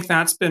 And I think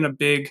that's been a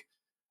big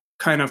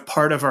kind of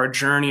part of our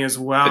journey as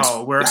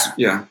well.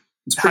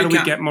 How do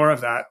we get more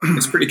of that?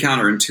 It's pretty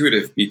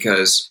counterintuitive,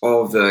 because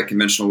all of the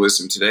conventional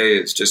wisdom today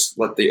is just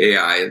let the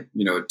AI,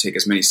 take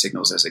as many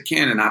signals as it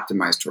can and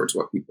optimize towards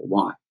what people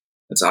want.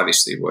 That's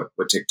obviously what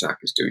TikTok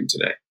is doing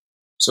today.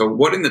 So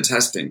what in the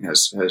testing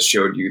has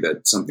showed you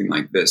that something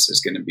like this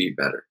is going to be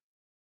better?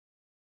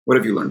 What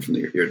have you learned from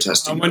your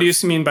testing? What do you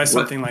mean by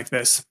something like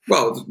this?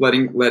 Well,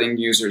 letting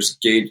users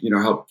gauge,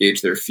 help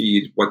gauge their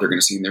feed, what they're going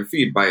to see in their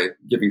feed by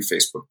giving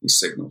Facebook these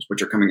signals,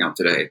 which are coming out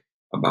today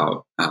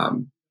about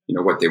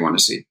what they want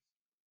to see?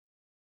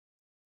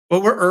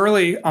 Well, we're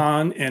early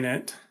on in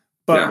it,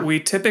 but we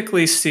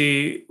typically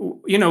see,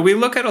 we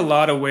look at a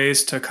lot of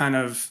ways to kind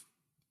of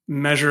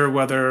measure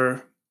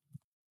whether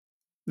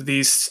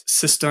these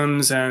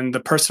systems and the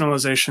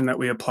personalization that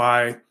we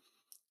apply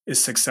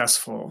is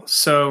successful.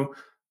 So,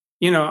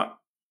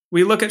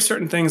 we look at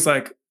certain things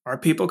like, are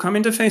people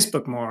coming to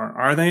Facebook more?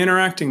 Are they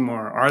interacting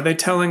more? Are they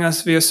telling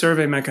us via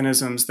survey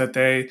mechanisms that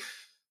they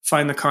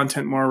find the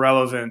content more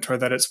relevant or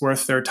that it's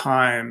worth their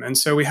time? And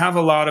so we have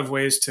a lot of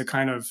ways to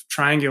kind of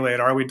triangulate,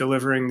 are we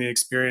delivering the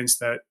experience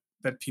that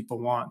people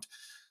want?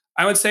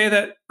 I would say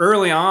that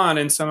early on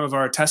in some of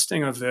our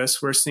testing of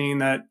this, we're seeing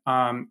that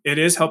it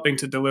is helping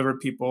to deliver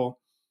people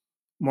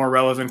more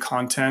relevant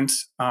content.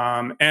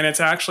 And it's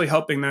actually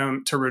helping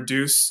them to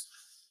reduce,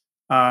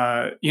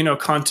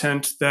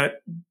 content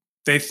that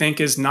they think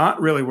is not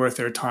really worth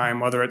their time,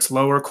 whether it's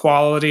lower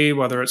quality,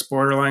 whether it's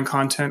borderline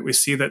content. We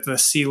see that the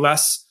see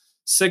less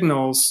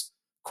signals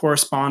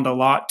correspond a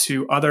lot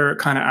to other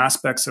kind of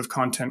aspects of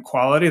content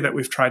quality that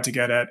we've tried to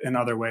get at in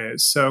other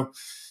ways. So,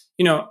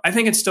 I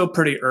think it's still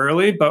pretty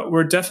early, but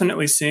we're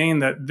definitely seeing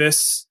that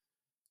this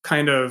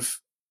kind of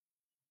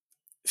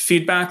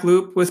feedback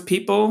loop with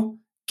people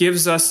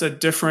gives us a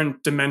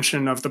different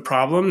dimension of the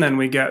problem than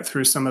we get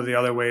through some of the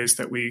other ways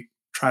that we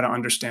try to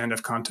understand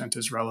if content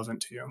is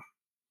relevant to you.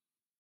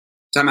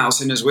 Tom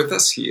Allison is with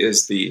us. He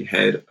is the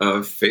head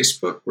of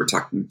Facebook. We're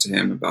talking to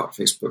him about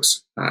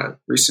Facebook's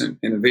recent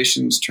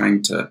innovations,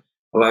 trying to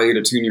allow you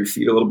to tune your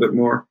feed a little bit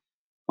more.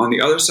 On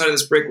the other side of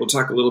this break, we'll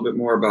talk a little bit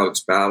more about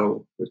its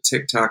battle with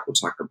TikTok. We'll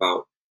talk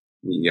about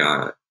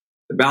the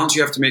balance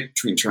you have to make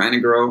between trying to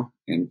grow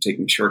and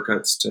taking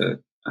shortcuts to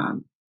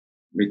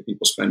make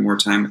people spend more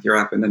time with your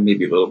app, and then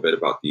maybe a little bit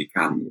about the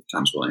economy if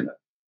Tom's willing to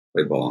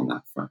play ball on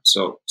that front.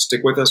 So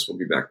stick with us. We'll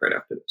be back right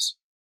after this.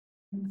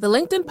 The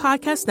LinkedIn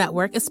Podcast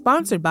Network is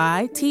sponsored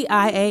by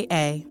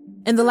TIAA.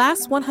 In the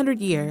last 100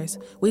 years,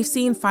 we've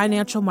seen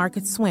financial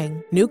markets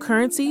swing, new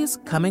currencies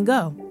come and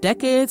go,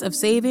 decades of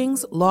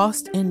savings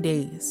lost in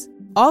days,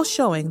 all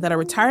showing that a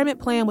retirement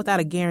plan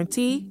without a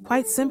guarantee,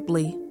 quite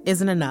simply,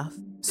 isn't enough.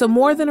 So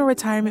more than a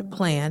retirement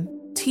plan,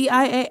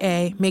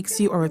 TIAA makes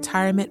you a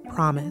retirement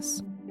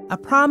promise. A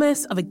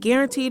promise of a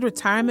guaranteed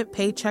retirement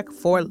paycheck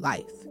for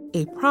life.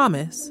 A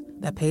promise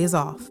that pays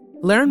off.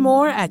 Learn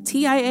more at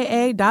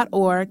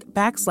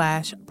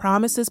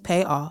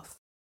TIAA.org/promisespayoff.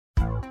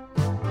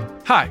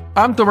 Hi,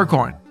 I'm Tomer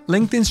Cohen,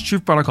 LinkedIn's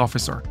Chief Product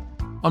Officer.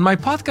 On my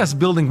podcast,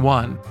 Building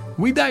One,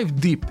 we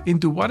dive deep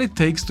into what it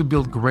takes to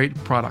build great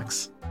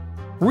products.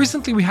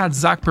 Recently, we had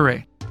Zach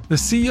Perret, the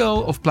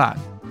CEO of Plaid,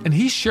 and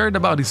he shared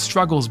about his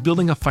struggles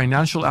building a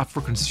financial app for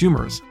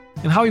consumers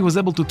and how he was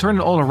able to turn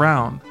it all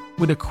around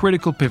with a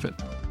critical pivot.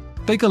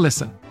 Take a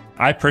listen.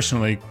 I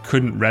personally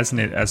couldn't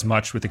resonate as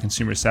much with the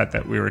consumer set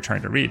that we were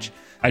trying to reach.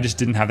 I just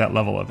didn't have that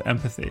level of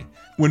empathy.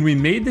 When we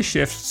made the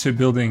shift to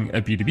building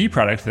a B2B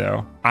product,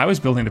 though, I was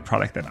building the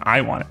product that I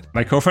wanted.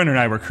 My co-founder and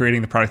I were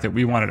creating the product that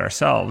we wanted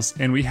ourselves,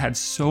 and we had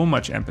so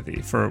much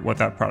empathy for what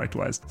that product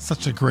was.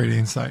 Such a great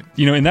insight.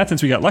 In that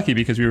sense, we got lucky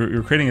because we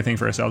were creating a thing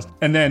for ourselves.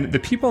 And then the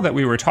people that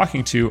we were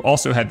talking to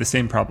also had the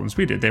same problems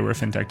we did. They were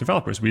fintech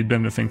developers. We'd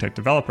been a fintech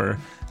developer.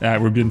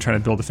 We'd been trying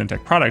to build a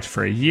fintech product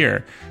for a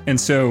year. And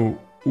so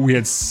we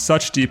had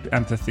such deep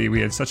empathy. We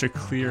had such a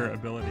clear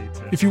ability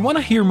to... If you want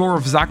to hear more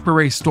of Zach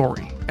Perret's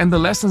story and the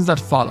lessons that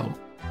follow,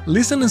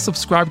 listen and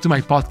subscribe to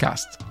my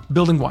podcast,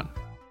 Building One.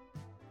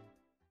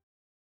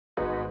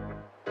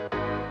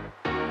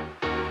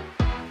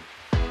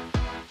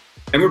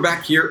 And we're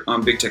back here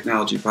on Big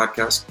Technology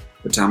Podcast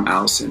with Tom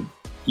Allison.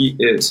 He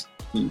is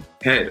the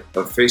head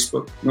of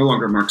Facebook. No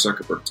longer Mark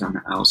Zuckerberg.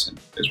 Tom Allison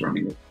is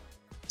running it.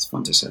 It's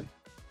fun to say.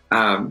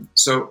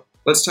 So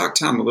let's talk,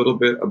 Tom, a little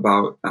bit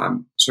about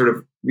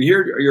we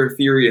heard your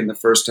theory in the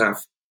first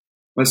half.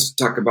 Let's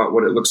talk about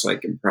what it looks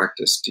like in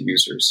practice to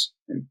users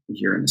and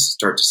here in the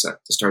start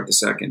the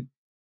second.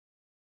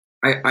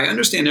 I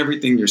understand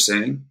everything you're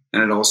saying,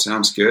 and it all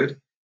sounds good,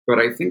 but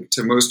I think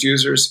to most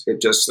users, it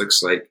just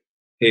looks like,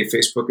 hey,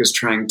 Facebook is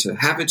trying to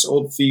have its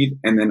old feed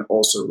and then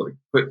also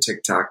put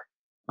TikTok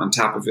on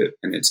top of it,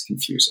 and it's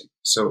confusing.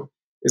 So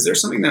is there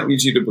something that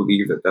leads you to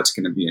believe that that's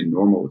going to be a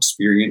normal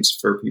experience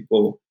for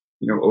people,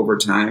 over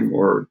time?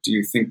 Or do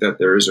you think that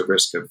there is a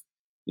risk of,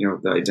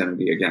 the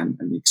identity again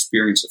and the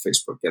experience of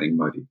Facebook getting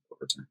muddy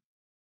over time?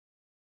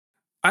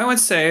 I would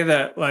say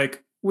that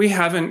we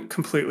haven't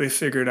completely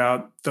figured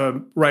out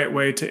the right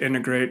way to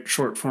integrate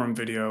short form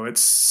video.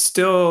 It's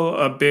still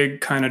a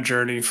big kind of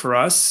journey for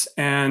us.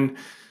 And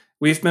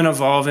we've been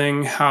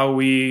evolving how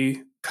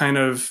we kind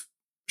of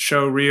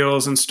show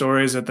reels and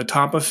stories at the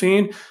top of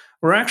feed.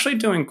 We're actually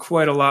doing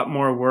quite a lot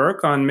more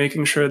work on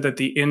making sure that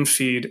the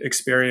in-feed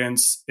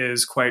experience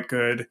is quite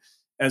good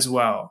as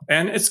well.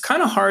 And it's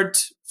kind of hard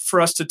for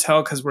us to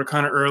tell because we're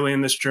kind of early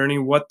in this journey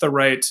what the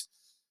right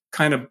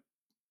kind of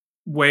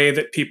way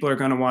that people are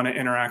going to want to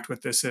interact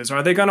with this is.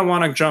 Are they going to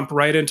want to jump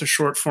right into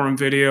short form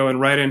video and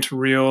right into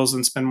reels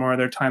and spend more of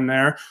their time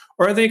there?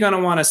 Or are they going to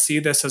want to see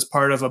this as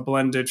part of a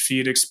blended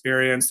feed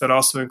experience that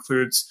also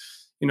includes,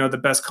 the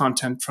best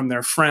content from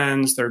their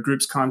friends, their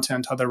group's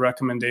content, other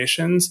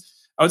recommendations.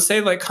 I would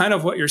say like kind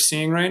of what you're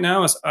seeing right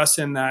now is us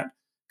in that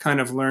kind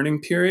of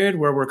learning period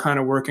where we're kind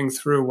of working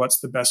through what's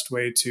the best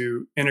way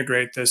to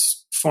integrate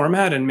this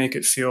format and make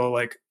it feel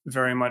like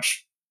very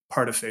much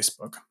part of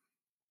Facebook.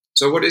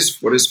 So what is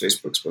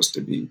Facebook supposed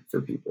to be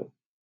for people?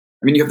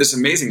 I mean, you have this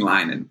amazing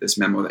line in this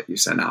memo that you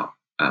sent out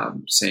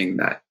saying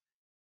that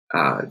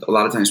a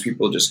lot of times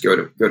people just go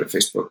to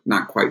Facebook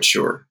not quite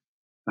sure.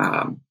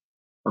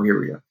 Here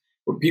we go.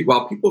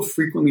 While people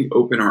frequently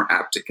open our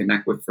app to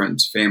connect with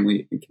friends,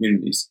 family, and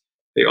communities,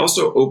 they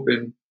also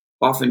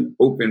often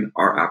open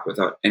our app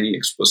without an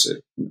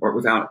explicit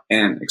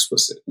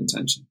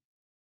intention.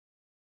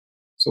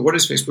 So what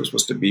is Facebook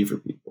supposed to be for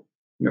people?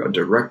 A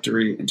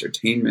directory,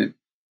 entertainment.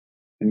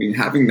 I mean,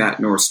 having that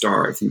North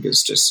Star, I think,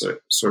 is just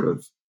sort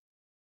of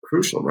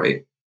crucial,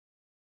 right?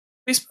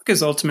 Facebook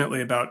is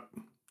ultimately about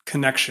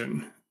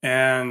connection,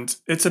 and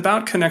it's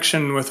about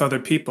connection with other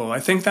people. I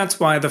think that's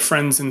why the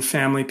friends and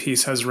family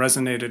piece has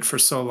resonated for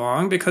so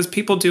long, because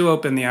people do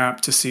open the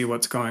app to see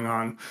what's going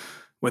on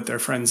with their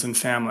friends and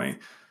family.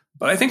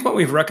 But I think what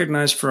we've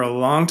recognized for a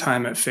long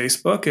time at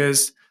Facebook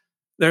is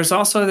there's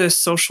also this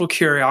social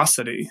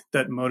curiosity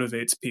that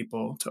motivates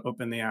people to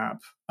open the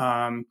app.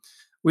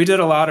 We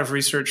did a lot of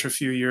research a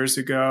few years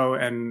ago,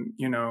 and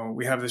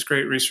we have this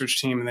great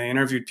research team, and they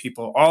interviewed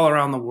people all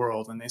around the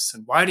world, and they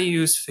said, "Why do you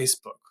use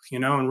Facebook?"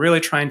 And really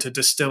trying to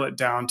distill it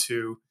down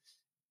to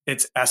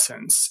its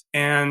essence.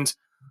 And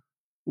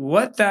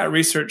what that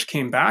research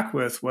came back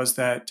with was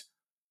that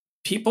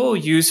people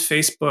use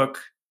Facebook.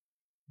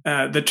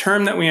 The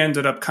term that we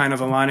ended up kind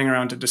of aligning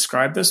around to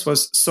describe this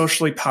was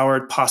socially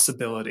powered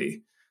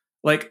possibility.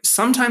 Like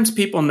sometimes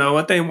people know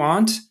what they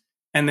want,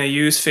 and they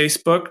use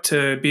Facebook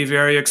to be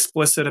very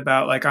explicit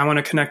about, like, I want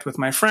to connect with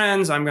my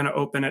friends. I'm going to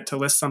open it to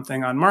list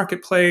something on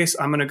Marketplace.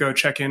 I'm going to go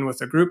check in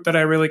with a group that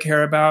I really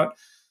care about.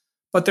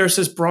 But there's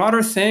this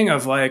broader thing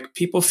of like,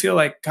 people feel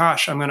like,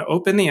 gosh, I'm going to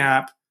open the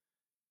app.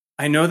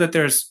 I know that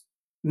there's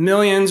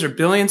millions or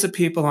billions of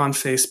people on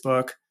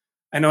Facebook.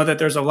 I know that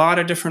there's a lot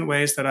of different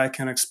ways that I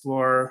can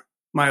explore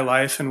my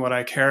life and what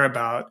I care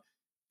about.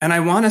 And I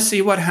want to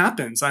see what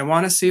happens. I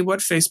want to see what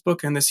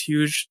Facebook and this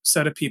huge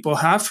set of people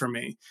have for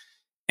me.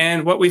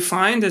 And what we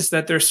find is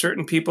that there's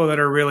certain people that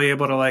are really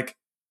able to like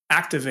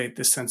activate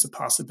this sense of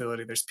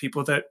possibility. There's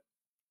people that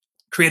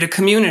create a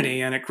community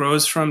and it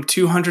grows from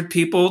 200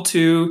 people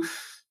to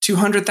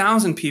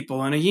 200,000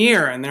 people in a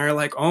year. And they're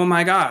like, oh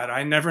my God,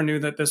 I never knew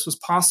that this was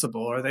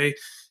possible. Or they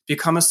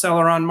become a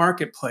seller on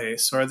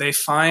Marketplace, or they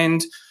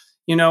find,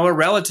 a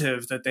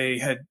relative that they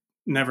had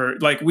never,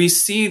 like, we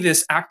see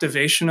this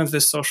activation of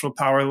this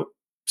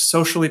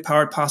socially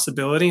powered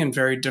possibility in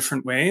very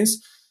different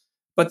ways.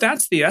 But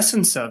that's the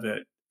essence of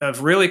it,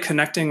 of really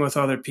connecting with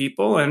other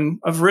people and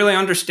of really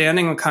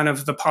understanding kind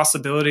of the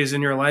possibilities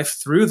in your life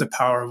through the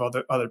power of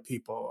other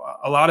people.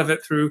 A lot of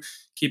it through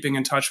keeping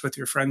in touch with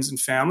your friends and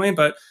family.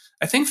 But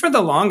I think for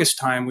the longest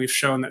time, we've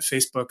shown that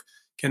Facebook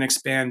can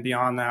expand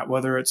beyond that,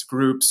 whether it's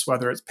groups,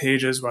 whether it's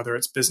pages, whether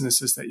it's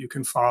businesses that you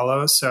can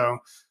follow. So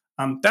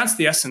that's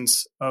the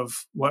essence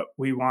of what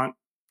we want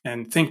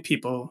and think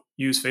people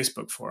use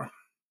Facebook for.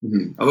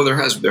 Mm-hmm. Although there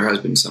has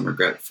been some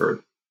regret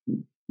for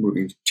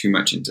moving too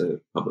much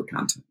into public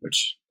content,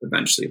 which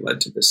eventually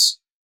led to this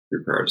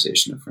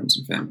reprioritization of friends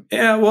and family.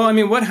 Yeah, well, I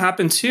mean, what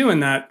happened too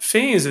in that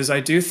phase is I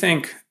do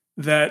think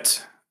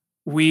that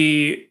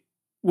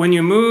when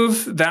you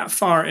move that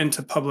far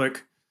into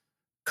public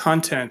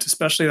content,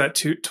 especially that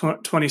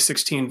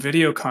 2016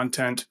 video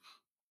content,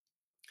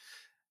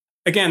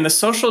 again, the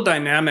social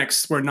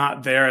dynamics were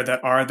not there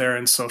that are there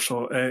in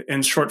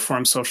short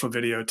form social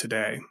video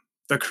today.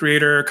 The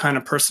creator kind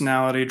of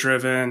personality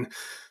driven,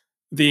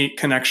 the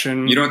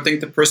connection. You don't think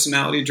the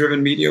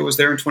personality-driven media was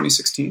there in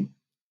 2016?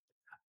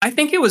 I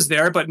think it was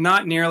there, but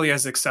not nearly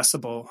as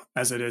accessible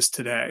as it is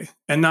today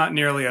and not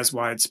nearly as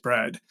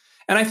widespread.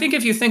 And I think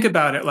if you think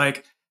about it,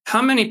 like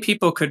how many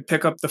people could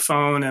pick up the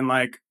phone and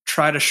like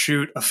try to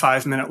shoot a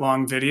 5-minute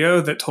long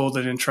video that told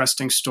an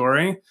interesting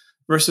story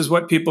versus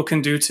what people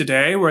can do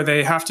today where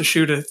they have to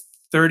shoot a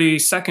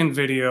 30-second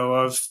video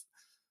of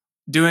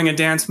doing a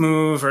dance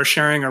move or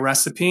sharing a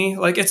recipe.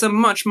 Like it's a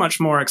much, much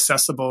more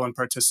accessible and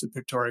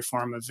participatory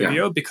form of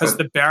video because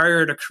the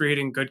barrier to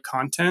creating good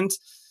content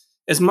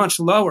is much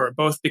lower,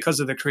 both because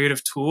of the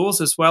creative tools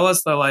as well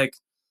as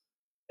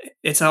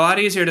it's a lot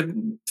easier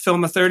to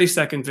film a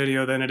 30-second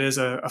video than it is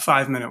a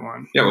 5-minute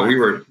one. Yeah, well, we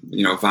were,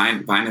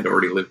 Vine had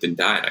already lived and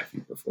died, I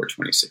think, before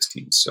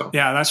 2016. So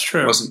yeah, that's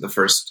true. It wasn't the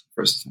first.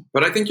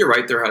 But I think you're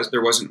right.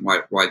 There wasn't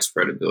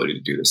widespread ability to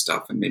do this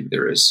stuff, and maybe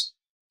there is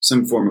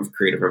some form of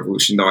creative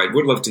revolution, though I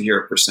would love to hear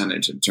a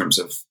percentage in terms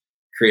of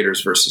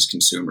creators versus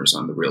consumers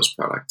on the Reels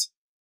product.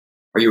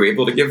 Are you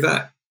able to give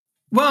that?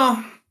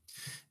 Well,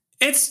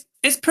 it's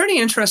pretty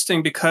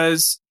interesting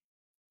because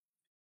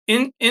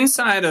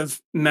inside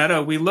of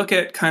Meta, we look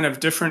at kind of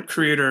different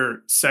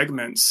creator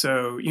segments.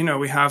 So,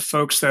 we have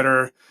folks that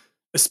are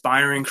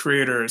aspiring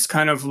creators,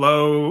 kind of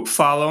low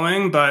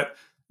following, but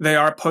they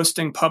are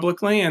posting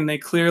publicly and they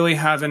clearly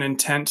have an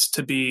intent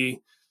to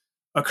be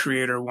a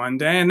creator one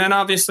day. And then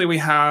obviously we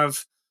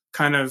have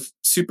kind of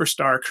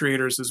superstar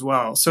creators as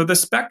well. So the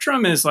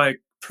spectrum is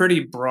like pretty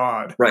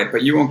broad. Right,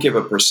 but you won't give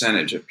a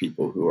percentage of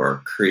people who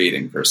are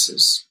creating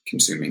versus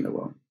consuming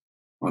alone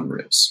on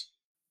Reels.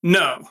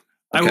 No,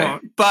 I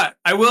won't. But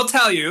I will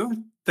tell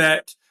you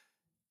that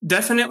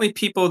definitely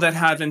people that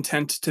have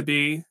intent to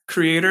be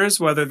creators,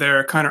 whether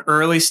they're kind of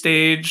early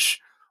stage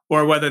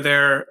or whether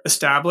they're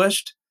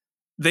established,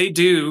 they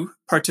do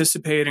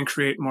participate and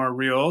create more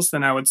Reels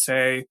than I would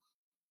say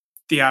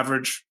the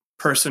average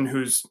person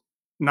who's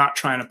not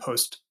trying to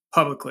post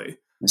publicly.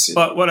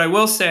 But what I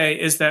will say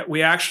is that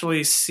we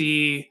actually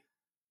see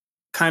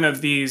kind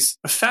of these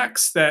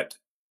effects that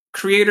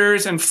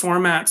creators and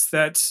formats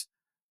that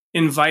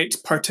invite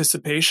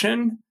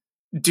participation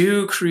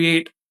do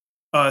create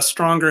a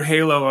stronger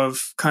halo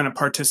of kind of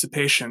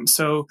participation.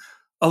 So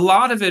a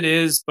lot of it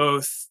is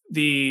both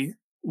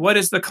what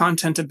is the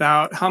content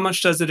about? How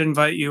much does it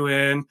invite you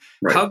in?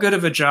 Right. How good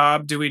of a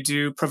job do we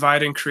do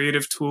providing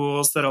creative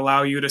tools that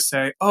allow you to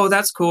say, oh,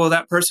 that's cool.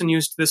 That person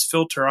used this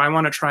filter. I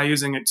want to try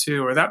using it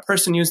too. Or that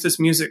person used this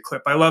music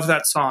clip. I love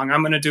that song.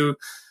 I'm going to do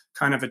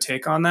kind of a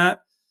take on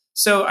that.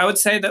 So I would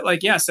say that,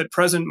 like, yes, at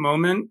present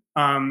moment,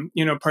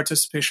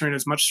 participation rate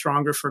is much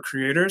stronger for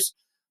creators.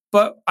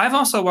 But I've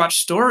also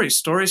watched stories.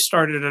 Stories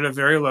started at a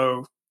very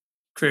low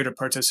creator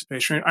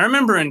participation rate. I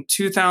remember in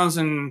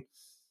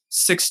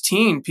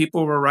 2016,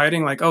 people were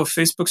writing like, oh,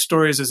 Facebook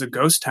Stories is a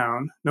ghost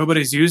town.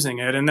 Nobody's using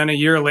it. And then a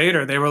year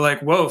later, they were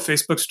like, whoa,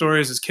 Facebook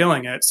Stories is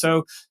killing it.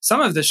 So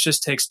some of this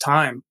just takes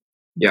time.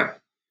 Yeah.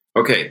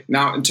 Okay.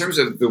 Now, in terms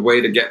of the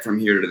way to get from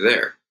here to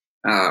there,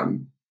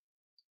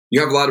 you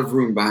have a lot of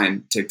room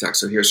behind TikTok.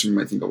 So here's from,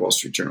 I think, a Wall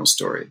Street Journal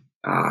story.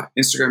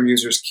 Instagram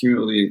users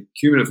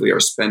cumulatively are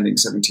spending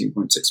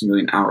 17.6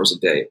 million hours a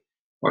day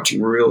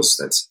watching Reels.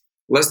 That's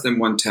less than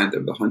 1/10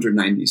 of the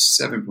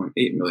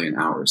 197.8 million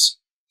hours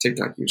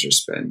TikTok users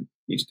spend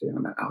each day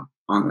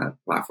on that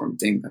platform.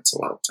 Dang, that's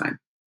a lot of time.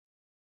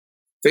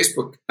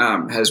 Facebook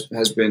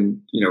has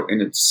been,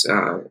 in its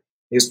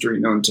history,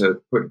 known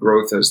to put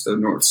growth as the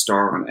North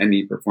Star on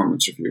any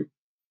performance review.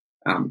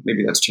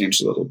 Maybe that's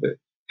changed a little bit.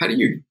 How do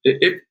you?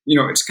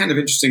 It's kind of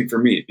interesting for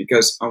me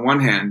because on one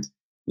hand,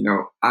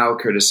 I'll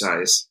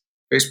criticize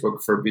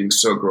Facebook for being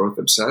so growth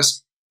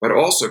obsessed, but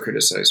also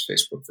criticize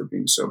Facebook for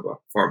being so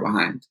far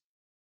behind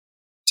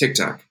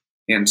TikTok.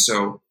 And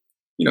so,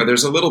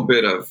 there's a little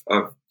bit of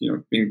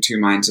being two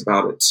minds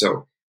about it.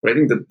 So, but I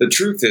think that the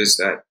truth is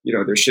that,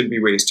 there should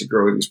be ways to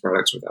grow these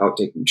products without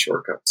taking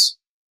shortcuts.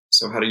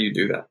 So how do you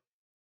do that?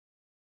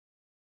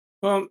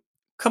 Well, a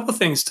couple of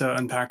things to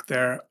unpack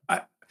there.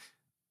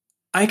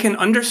 I can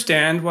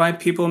understand why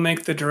people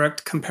make the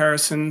direct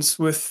comparisons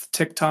with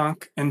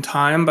TikTok and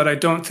time, but I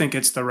don't think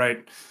it's the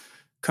right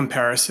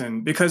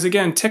comparison. Because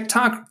again,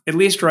 TikTok, at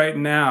least right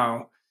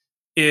now,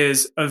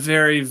 is a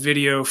very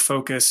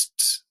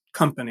video-focused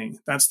company.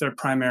 That's their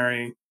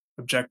primary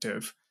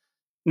objective.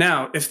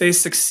 Now, if they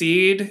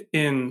succeed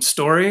in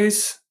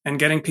stories and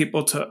getting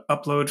people to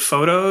upload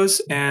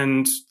photos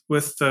and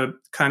with the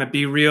kind of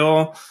Be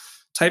Real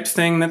type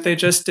thing that they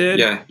just did.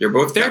 Yeah, you're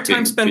both. Their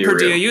time spent per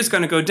DAU is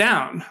going to go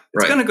down.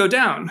 It's going to go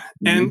down.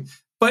 Mm-hmm.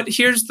 But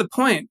here's the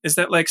point: is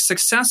that like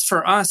success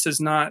for us is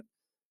not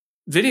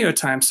video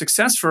time.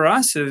 Success for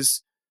us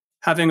is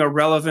having a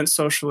relevant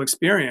social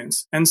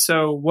experience. And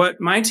so, what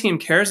my team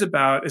cares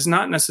about is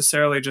not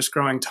necessarily just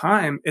growing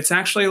time. It's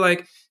actually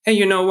like, hey,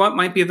 you know what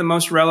might be the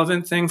most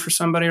relevant thing for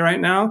somebody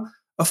right now?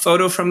 A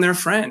photo from their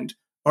friend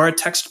or a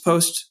text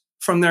post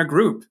from their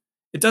group.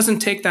 It doesn't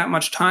take that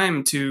much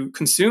time to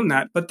consume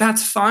that, but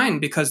that's fine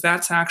because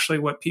that's actually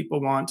what people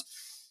want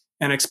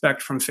and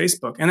expect from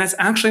Facebook. And that's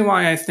actually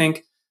why I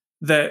think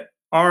that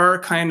our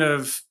kind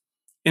of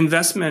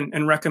investment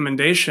and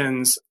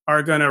recommendations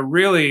are going to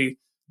really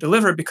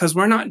deliver because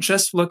we're not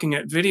just looking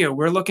at video.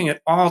 We're looking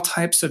at all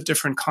types of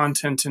different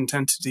content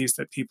intensities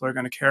that people are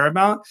going to care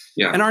about.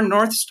 Yeah. And our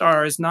North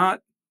Star is not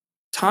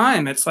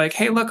time. It's like,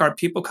 hey, look, are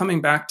people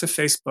coming back to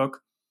Facebook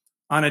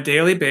on a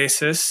daily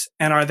basis?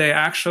 And are they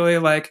actually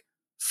like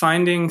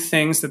finding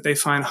things that they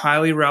find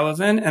highly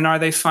relevant, and are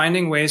they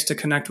finding ways to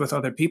connect with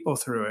other people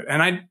through it?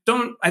 And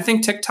I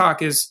think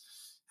TikTok has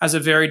a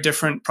very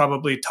different,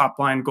 probably top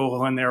line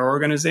goal in their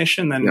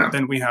organization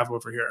than we have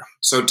over here.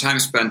 So time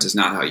spent is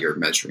not how you're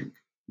measuring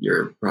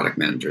your product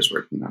managers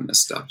working on this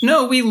stuff.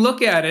 No, we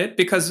look at it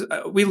because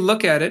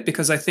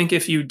I think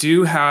if you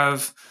do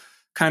have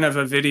kind of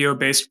a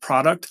video-based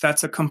product,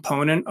 that's a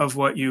component of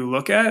what you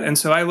look at. And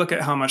so I look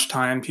at how much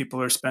time people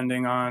are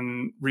spending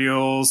on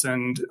Reels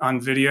and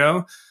on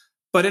video,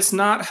 but it's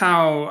not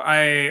how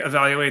I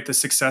evaluate the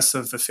success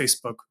of the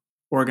Facebook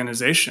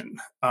organization.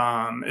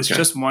 It's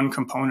just one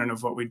component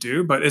of what we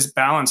do, but it's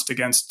balanced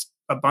against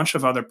a bunch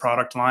of other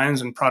product lines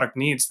and product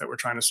needs that we're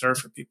trying to serve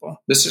for people.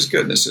 This is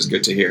good. This is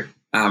good to hear.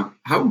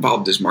 How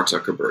involved is Mark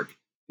Zuckerberg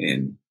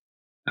in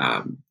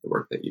the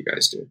work that you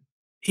guys do?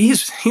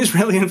 He's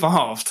really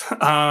involved.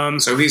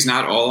 So he's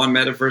not all on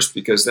Metaverse,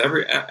 because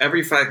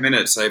every 5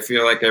 minutes I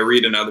feel like I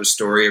read another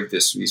story of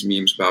these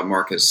memes about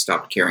Mark has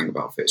stopped caring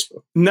about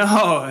Facebook.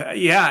 No,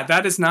 yeah,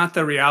 that is not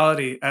the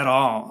reality at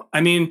all. I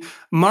mean,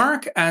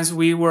 Mark, as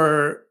we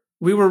were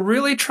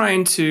really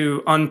trying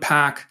to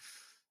unpack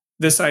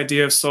this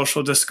idea of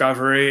social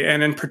discovery,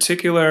 and in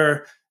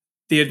particular,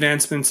 the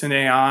advancements in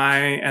AI,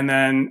 and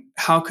then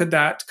how could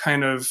that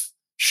kind of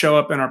show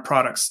up in our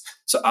products.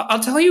 So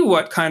I'll tell you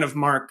what kind of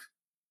Mark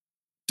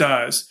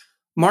does.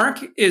 Mark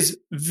is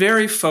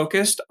very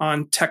focused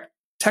on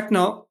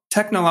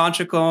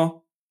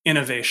technological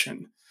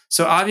innovation.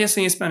 So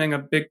obviously he's spending a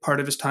big part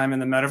of his time in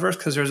the metaverse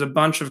because there's a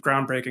bunch of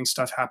groundbreaking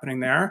stuff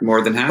happening there.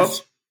 More than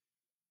half?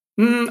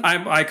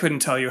 I couldn't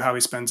tell you how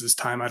he spends his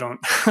time. I don't,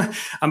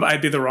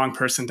 I'd be the wrong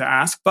person to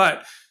ask.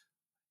 But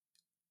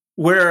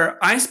where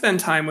I spend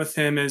time with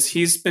him is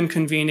he's been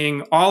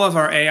convening all of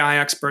our AI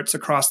experts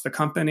across the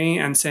company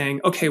and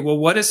saying, okay, well,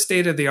 what is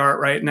state of the art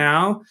right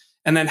now?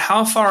 And then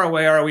how far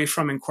away are we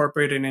from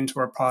incorporating into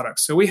our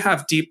products? So we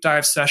have deep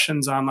dive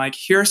sessions on like,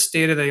 here's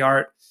state of the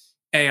art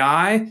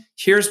AI.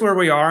 Here's where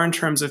we are in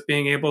terms of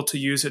being able to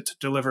use it to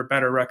deliver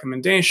better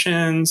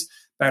recommendations,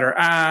 better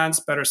ads,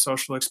 better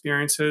social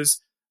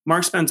experiences.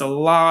 Mark spends a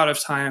lot of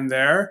time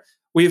there.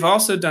 We've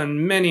also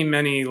done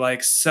many,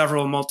 like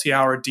several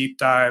multi-hour deep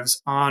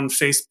dives on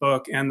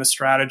Facebook and the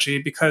strategy,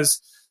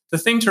 because the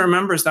thing to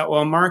remember is that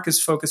while Mark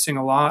is focusing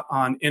a lot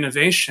on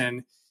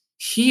innovation,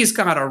 he's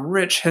got a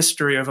rich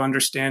history of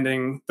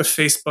understanding the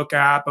Facebook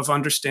app, of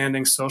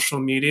understanding social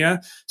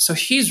media. So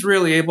he's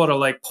really able to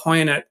like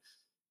point at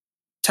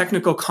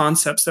technical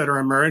concepts that are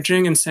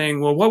emerging and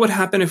saying, well, what would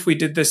happen if we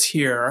did this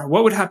here?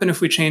 What would happen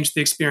if we changed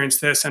the experience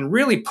this? And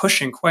really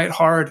pushing quite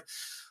hard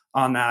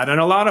on that. And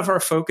a lot of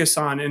our focus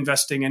on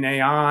investing in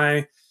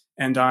AI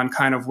and on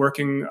kind of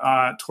working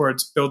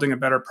towards building a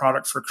better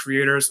product for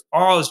creators,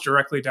 all is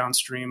directly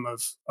downstream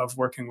of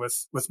working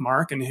with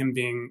Mark and him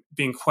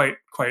being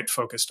quite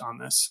focused on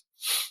this.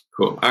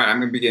 Cool. All right, I'm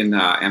going to be in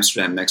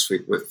Amsterdam next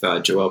week with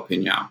Joelle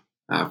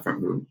Pignau from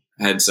who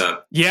heads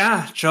up.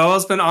 Yeah,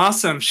 Joelle's been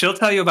awesome. She'll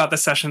tell you about the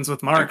sessions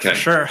with Mark for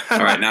sure. All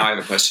right, now I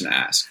have a question to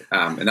ask,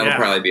 and that'll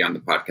probably be on the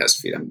podcast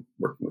feed. I'm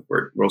working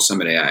with World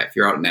Summit AI. If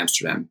you're out in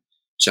Amsterdam,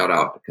 shout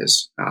out,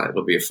 because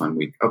it'll be a fun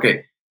week.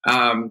 Okay,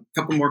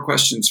 couple more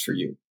questions for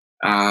you.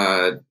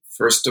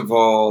 First of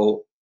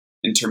all,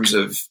 in terms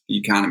of the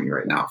economy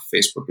right now,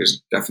 Facebook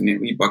is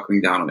definitely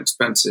buckling down on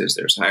expenses.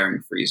 There's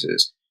hiring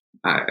freezes.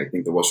 I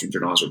think the Wall Street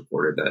Journal has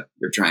reported that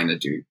you're trying to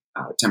do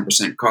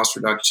 10% cost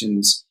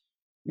reductions.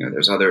 You know,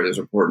 there's a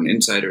report in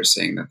Insider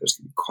saying that there's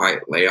going to be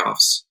quiet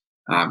layoffs.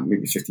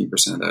 Maybe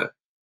 15% of the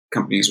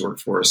company's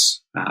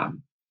workforce,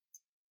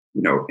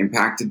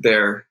 impacted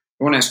there.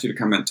 I want to ask you to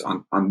comment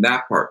on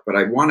that part, but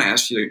I want to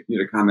ask you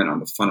to comment on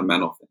the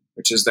fundamental thing,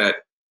 which is that,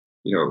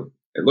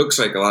 it looks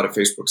like a lot of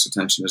Facebook's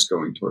attention is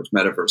going towards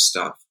metaverse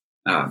stuff.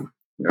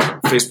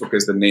 Facebook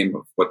is the name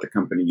of what the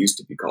company used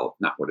to be called,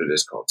 not what it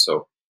is called.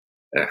 So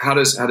how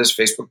does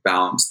Facebook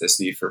balance this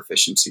need for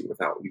efficiency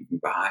without leaving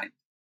behind,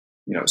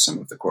 some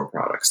of the core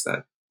products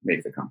that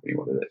make the company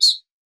what it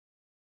is?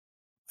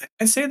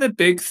 I'd say the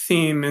big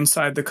theme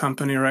inside the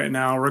company right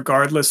now,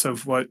 regardless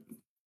of what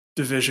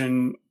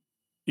division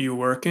you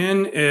work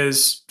in,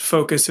 is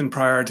focus and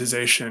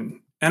prioritization.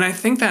 And I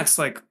think that's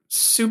like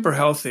super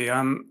healthy.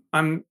 I'm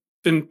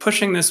been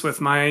pushing this with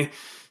my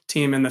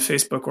team in the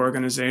Facebook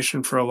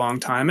organization for a long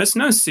time. It's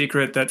no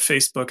secret that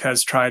Facebook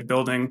has tried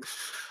building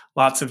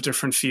lots of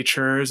different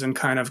features and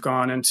kind of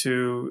gone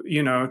into,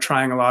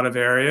 trying a lot of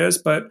areas,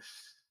 but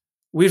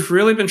we've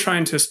really been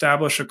trying to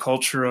establish a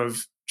culture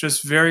of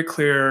just very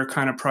clear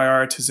kind of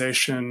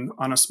prioritization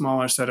on a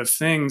smaller set of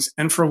things.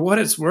 And for what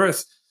it's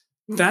worth,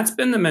 that's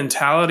been the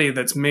mentality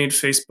that's made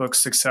Facebook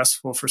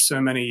successful for so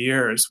many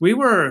years. We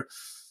were,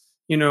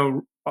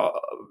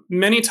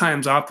 many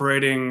times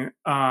operating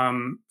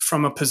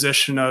from a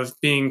position of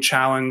being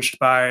challenged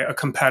by a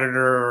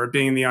competitor or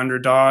being the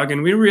underdog.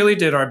 And we really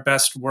did our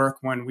best work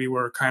when we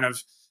were kind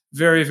of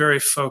very, very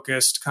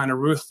focused, kind of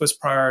ruthless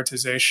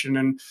prioritization.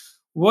 And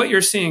what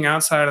you're seeing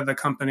outside of the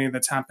company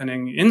that's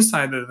happening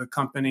inside of the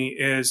company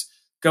is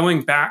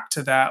going back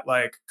to that,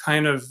 like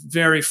kind of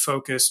very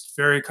focused,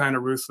 very kind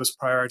of ruthless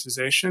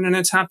prioritization. And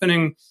it's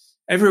happening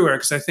everywhere.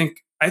 Because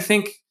I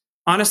think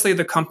honestly,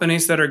 the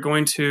companies that are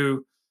going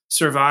to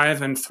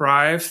survive and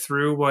thrive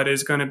through what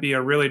is going to be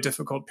a really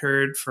difficult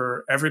period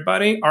for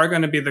everybody are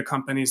going to be the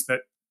companies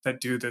that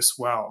do this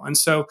well. And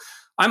so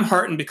I'm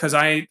heartened because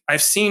I've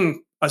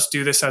seen us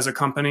do this as a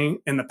company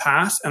in the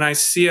past, and I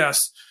see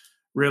us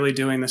really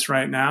doing this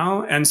right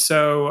now. And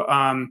so,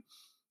 and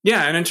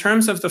in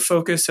terms of the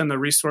focus and the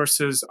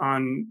resources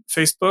on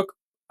Facebook,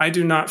 I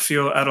do not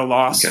feel at a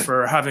loss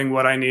for having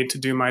what I need to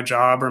do my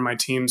job, or my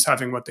teams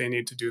having what they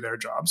need to do their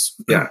jobs.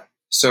 Yeah.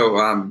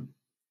 So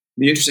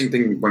the interesting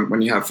thing,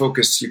 when you have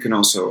focus, you can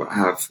also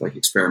have like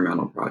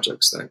experimental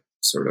projects that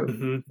sort of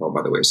fall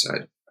by the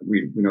wayside.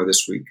 We know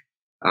this week,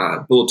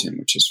 Bulletin,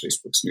 which is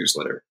Facebook's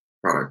newsletter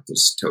product,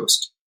 is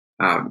Toast.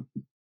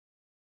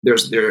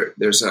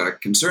 there's a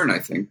concern, I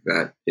think,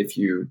 that if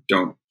you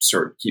don't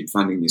keep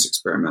funding these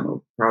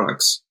experimental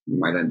products, you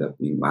might end up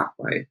being lapped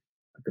by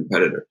a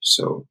competitor.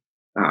 So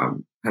how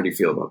do you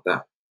feel about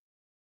that?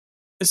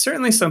 It's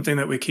certainly something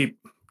that we keep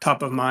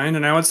top of mind.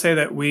 And I would say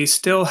that we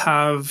still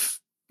have,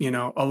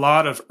 a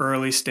lot of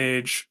early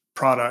stage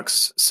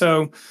products.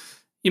 So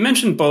you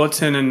mentioned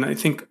Bulletin, and I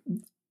think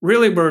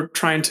really we're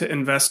trying to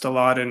invest a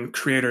lot in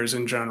creators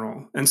in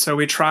general. And so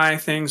we try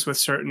things with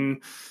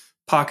certain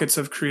pockets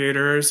of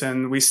creators,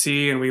 and we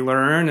see and we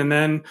learn. And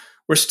then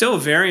we're still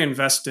very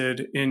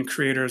invested in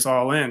creators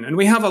all in. And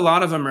we have a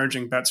lot of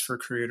emerging bets for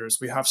creators.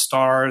 We have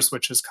Stars,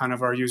 which is kind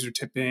of our user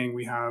tipping.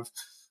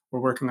 We're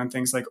working on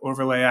things like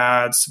overlay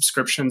ads,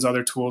 subscriptions,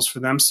 other tools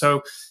for them.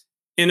 So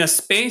in a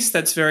space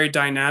that's very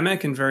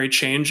dynamic and very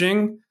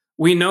changing,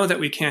 we know that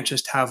we can't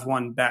just have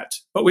one bet,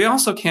 but we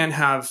also can't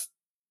have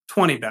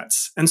 20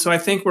 bets. And so I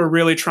think we're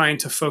really trying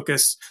to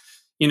focus,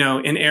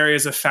 in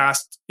areas of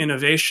fast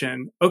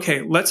innovation.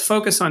 Okay, let's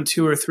focus on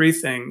 2 or 3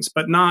 things,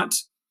 but not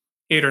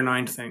 8 or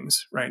 9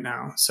 things right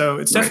now. So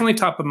it's definitely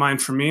top of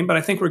mind for me, but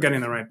I think we're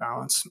getting the right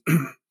balance.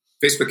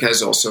 Facebook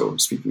has also,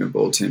 speaking of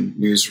Bulletin,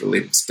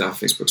 news-related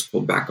stuff. Facebook's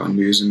pulled back on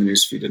news in the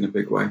newsfeed in a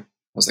big way.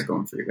 How's that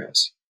going for you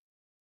guys?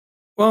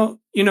 Well,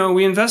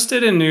 we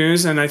invested in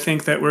news, and I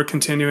think that we're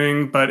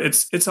continuing, but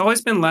it's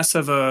always been less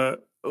of a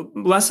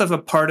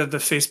part of the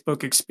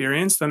Facebook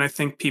experience than I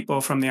think people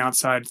from the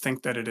outside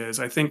think that it is.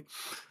 I think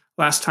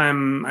last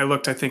time I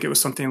looked, I think it was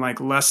something like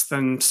less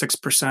than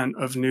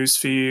 6% of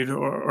newsfeed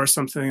or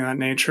something of that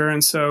nature.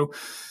 And so,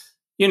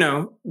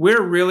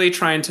 we're really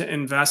trying to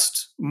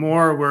invest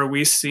more where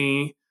we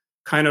see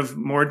kind of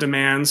more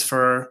demands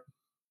for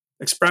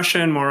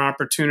expression, more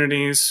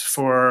opportunities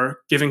for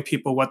giving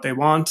people what they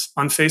want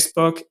on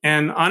Facebook.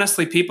 And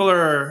honestly, people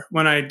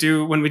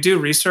when we do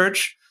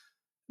research,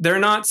 they're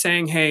not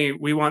saying, hey,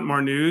 we want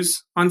more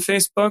news on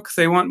Facebook.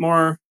 They want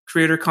more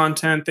creator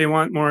content. They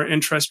want more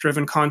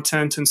interest-driven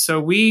content. And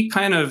so we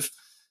kind of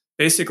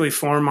basically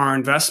form our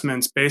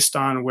investments based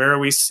on what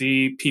we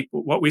see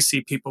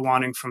people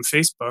wanting from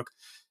Facebook.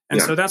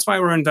 And so that's why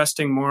we're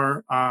investing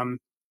more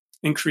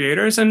in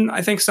creators. And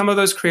I think some of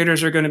those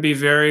creators are going to be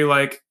very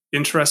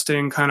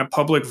interesting kind of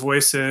public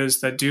voices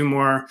that do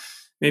more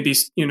maybe,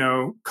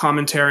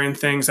 commentary and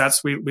things.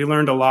 We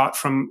learned a lot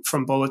from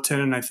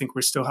Bulletin, and I think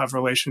we still have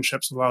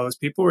relationships with a lot of those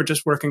people. We're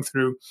just working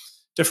through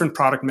different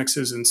product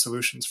mixes and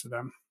solutions for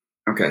them.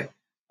 Okay.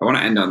 I want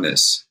to end on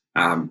this.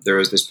 There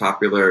was this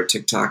popular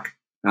TikTok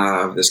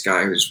of this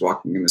guy who's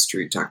walking in the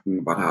street talking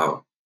about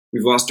how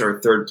we've lost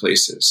our third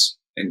places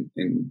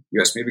in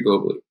US, maybe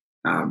globally.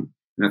 And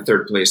a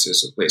third place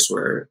is a place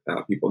where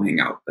people hang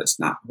out that's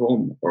not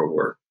home or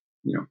work.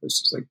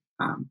 Places like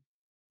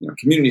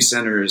community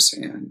centers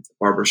and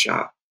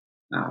barbershop.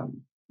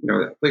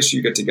 That place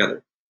you get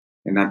together,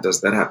 and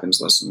that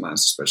happens less and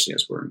less, especially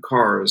as we're in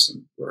cars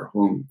and we're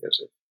home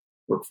because of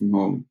work from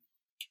home.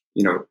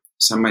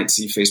 Some might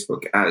see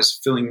Facebook as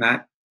filling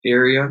that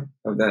area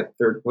of that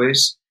third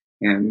place,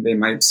 and they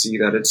might see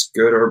that it's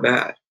good or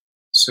bad.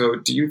 So,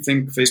 do you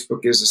think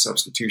Facebook is a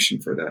substitution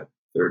for that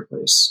third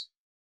place,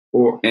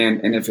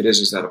 and if it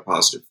is that a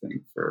positive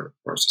thing for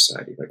our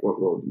society? Like, what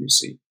role do you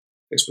see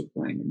Facebook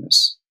playing in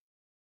this?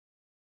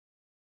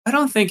 I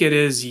don't think it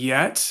is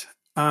yet.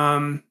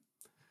 I'll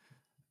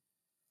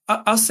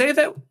say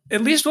that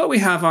at least what we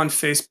have on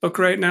Facebook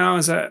right now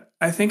is that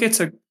I think it's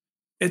a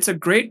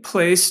great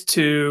place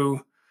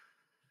to,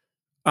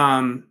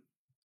 at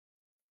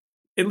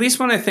least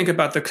when I think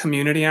about the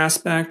community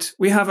aspect,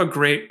 we have a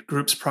great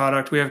groups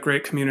product. We have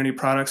great community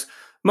products.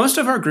 Most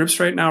of our groups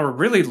right now are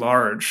really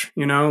large,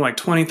 like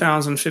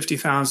 20,000,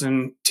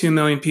 50,000, 2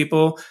 million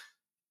people.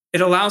 It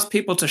allows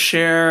people to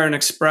share and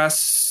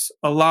express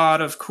a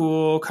lot of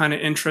cool kind of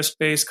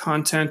interest-based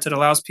content. It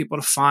allows people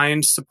to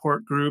find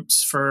support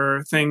groups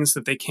for things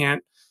that they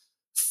can't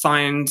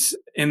find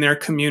in their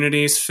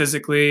communities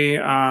physically.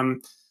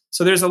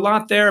 So there's a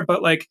lot there,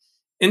 but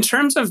in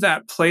terms of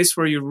that place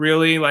where you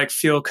really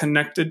feel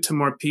connected to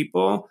more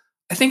people,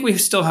 I think we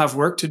still have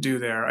work to do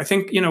there. I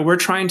think, we're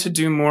trying to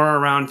do more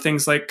around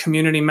things like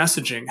community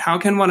messaging. How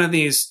can one of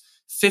these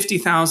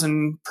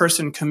 50,000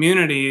 person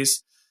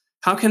communities,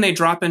 how can they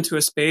drop into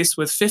a space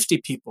with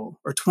 50 people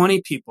or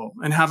 20 people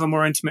and have a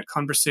more intimate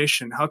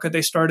conversation? How could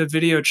they start a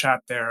video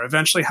chat there?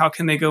 Eventually, how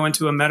can they go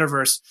into a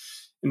metaverse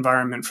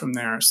environment from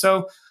there?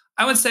 So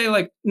I would say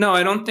no,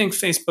 I don't think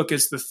Facebook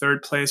is the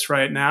third place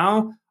right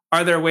now.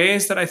 Are there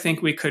ways that I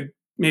think we could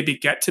maybe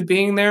get to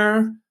being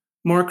there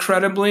more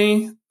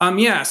credibly?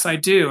 Yes, I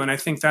do. And I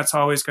think that's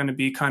always going to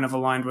be kind of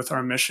aligned with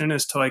our mission,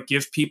 is to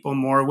give people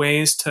more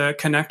ways to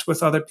connect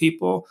with other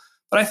people.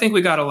 But I think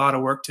we got a lot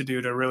of work to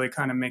do to really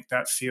kind of make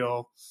that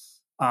feel,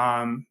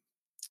 more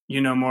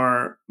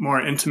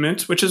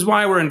intimate, which is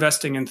why we're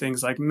investing in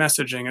things like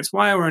messaging. It's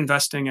why we're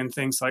investing in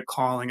things like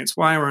calling. It's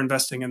why we're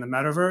investing in the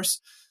metaverse.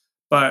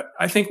 But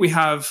I think we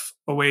have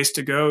a ways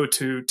to go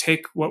to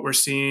take what we're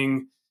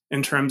seeing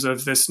in terms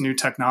of this new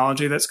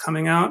technology that's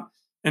coming out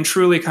and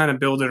truly kind of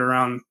build it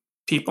around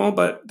people.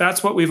 But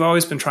that's what we've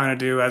always been trying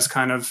to do as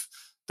kind of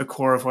the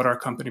core of what our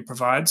company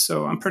provides.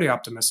 So I'm pretty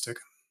optimistic.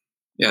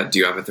 Yeah. Do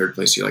you have a third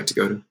place you like to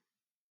go to?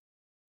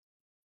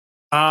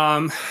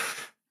 I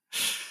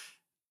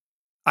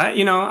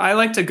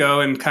like to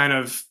go and kind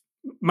of,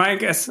 I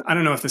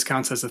don't know if this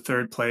counts as a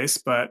third place,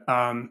 but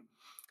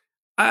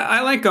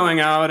I like going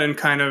out and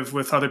kind of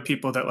with other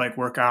people that like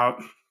work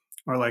out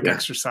or like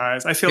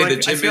exercise. I feel like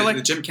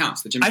the gym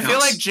counts. I feel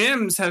like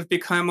gyms have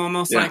become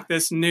almost like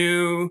this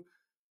new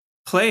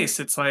place.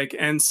 It's like,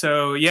 and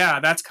so,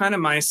 that's kind of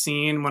my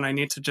scene when I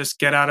need to just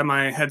get out of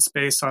my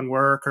headspace on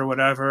work or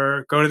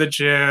whatever, go to the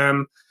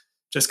gym,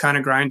 just kind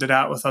of grind it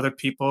out with other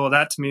people.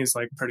 That to me is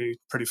like pretty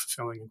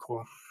fulfilling and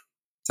cool.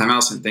 Tom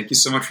Allison, thank you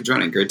so much for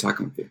joining. Great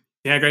talking with you.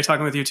 Yeah, great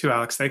talking with you too,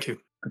 Alex. Thank you.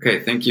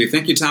 Okay, thank you.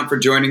 Thank you, Tom, for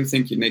joining.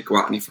 Thank you, Nate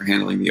Gwatney, for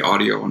handling the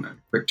audio on a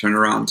quick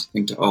turnaround.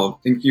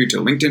 Thank you to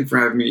LinkedIn for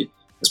having me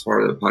as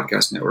part of the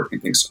podcast network,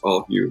 and thanks to all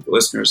of you, the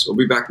listeners. We'll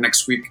be back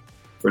next week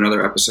for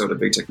another episode of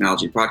Big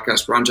Technology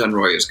Podcast. Ranjan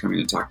Roy is coming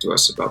to talk to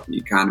us about the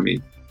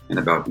economy and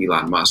about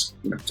Elon Musk,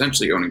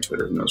 potentially owning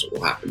Twitter. Who knows what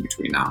will happen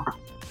between now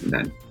and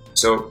then.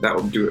 So that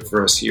will do it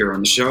for us here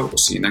on the show. We'll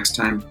see you next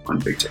time on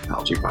Big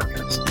Technology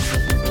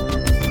Podcast.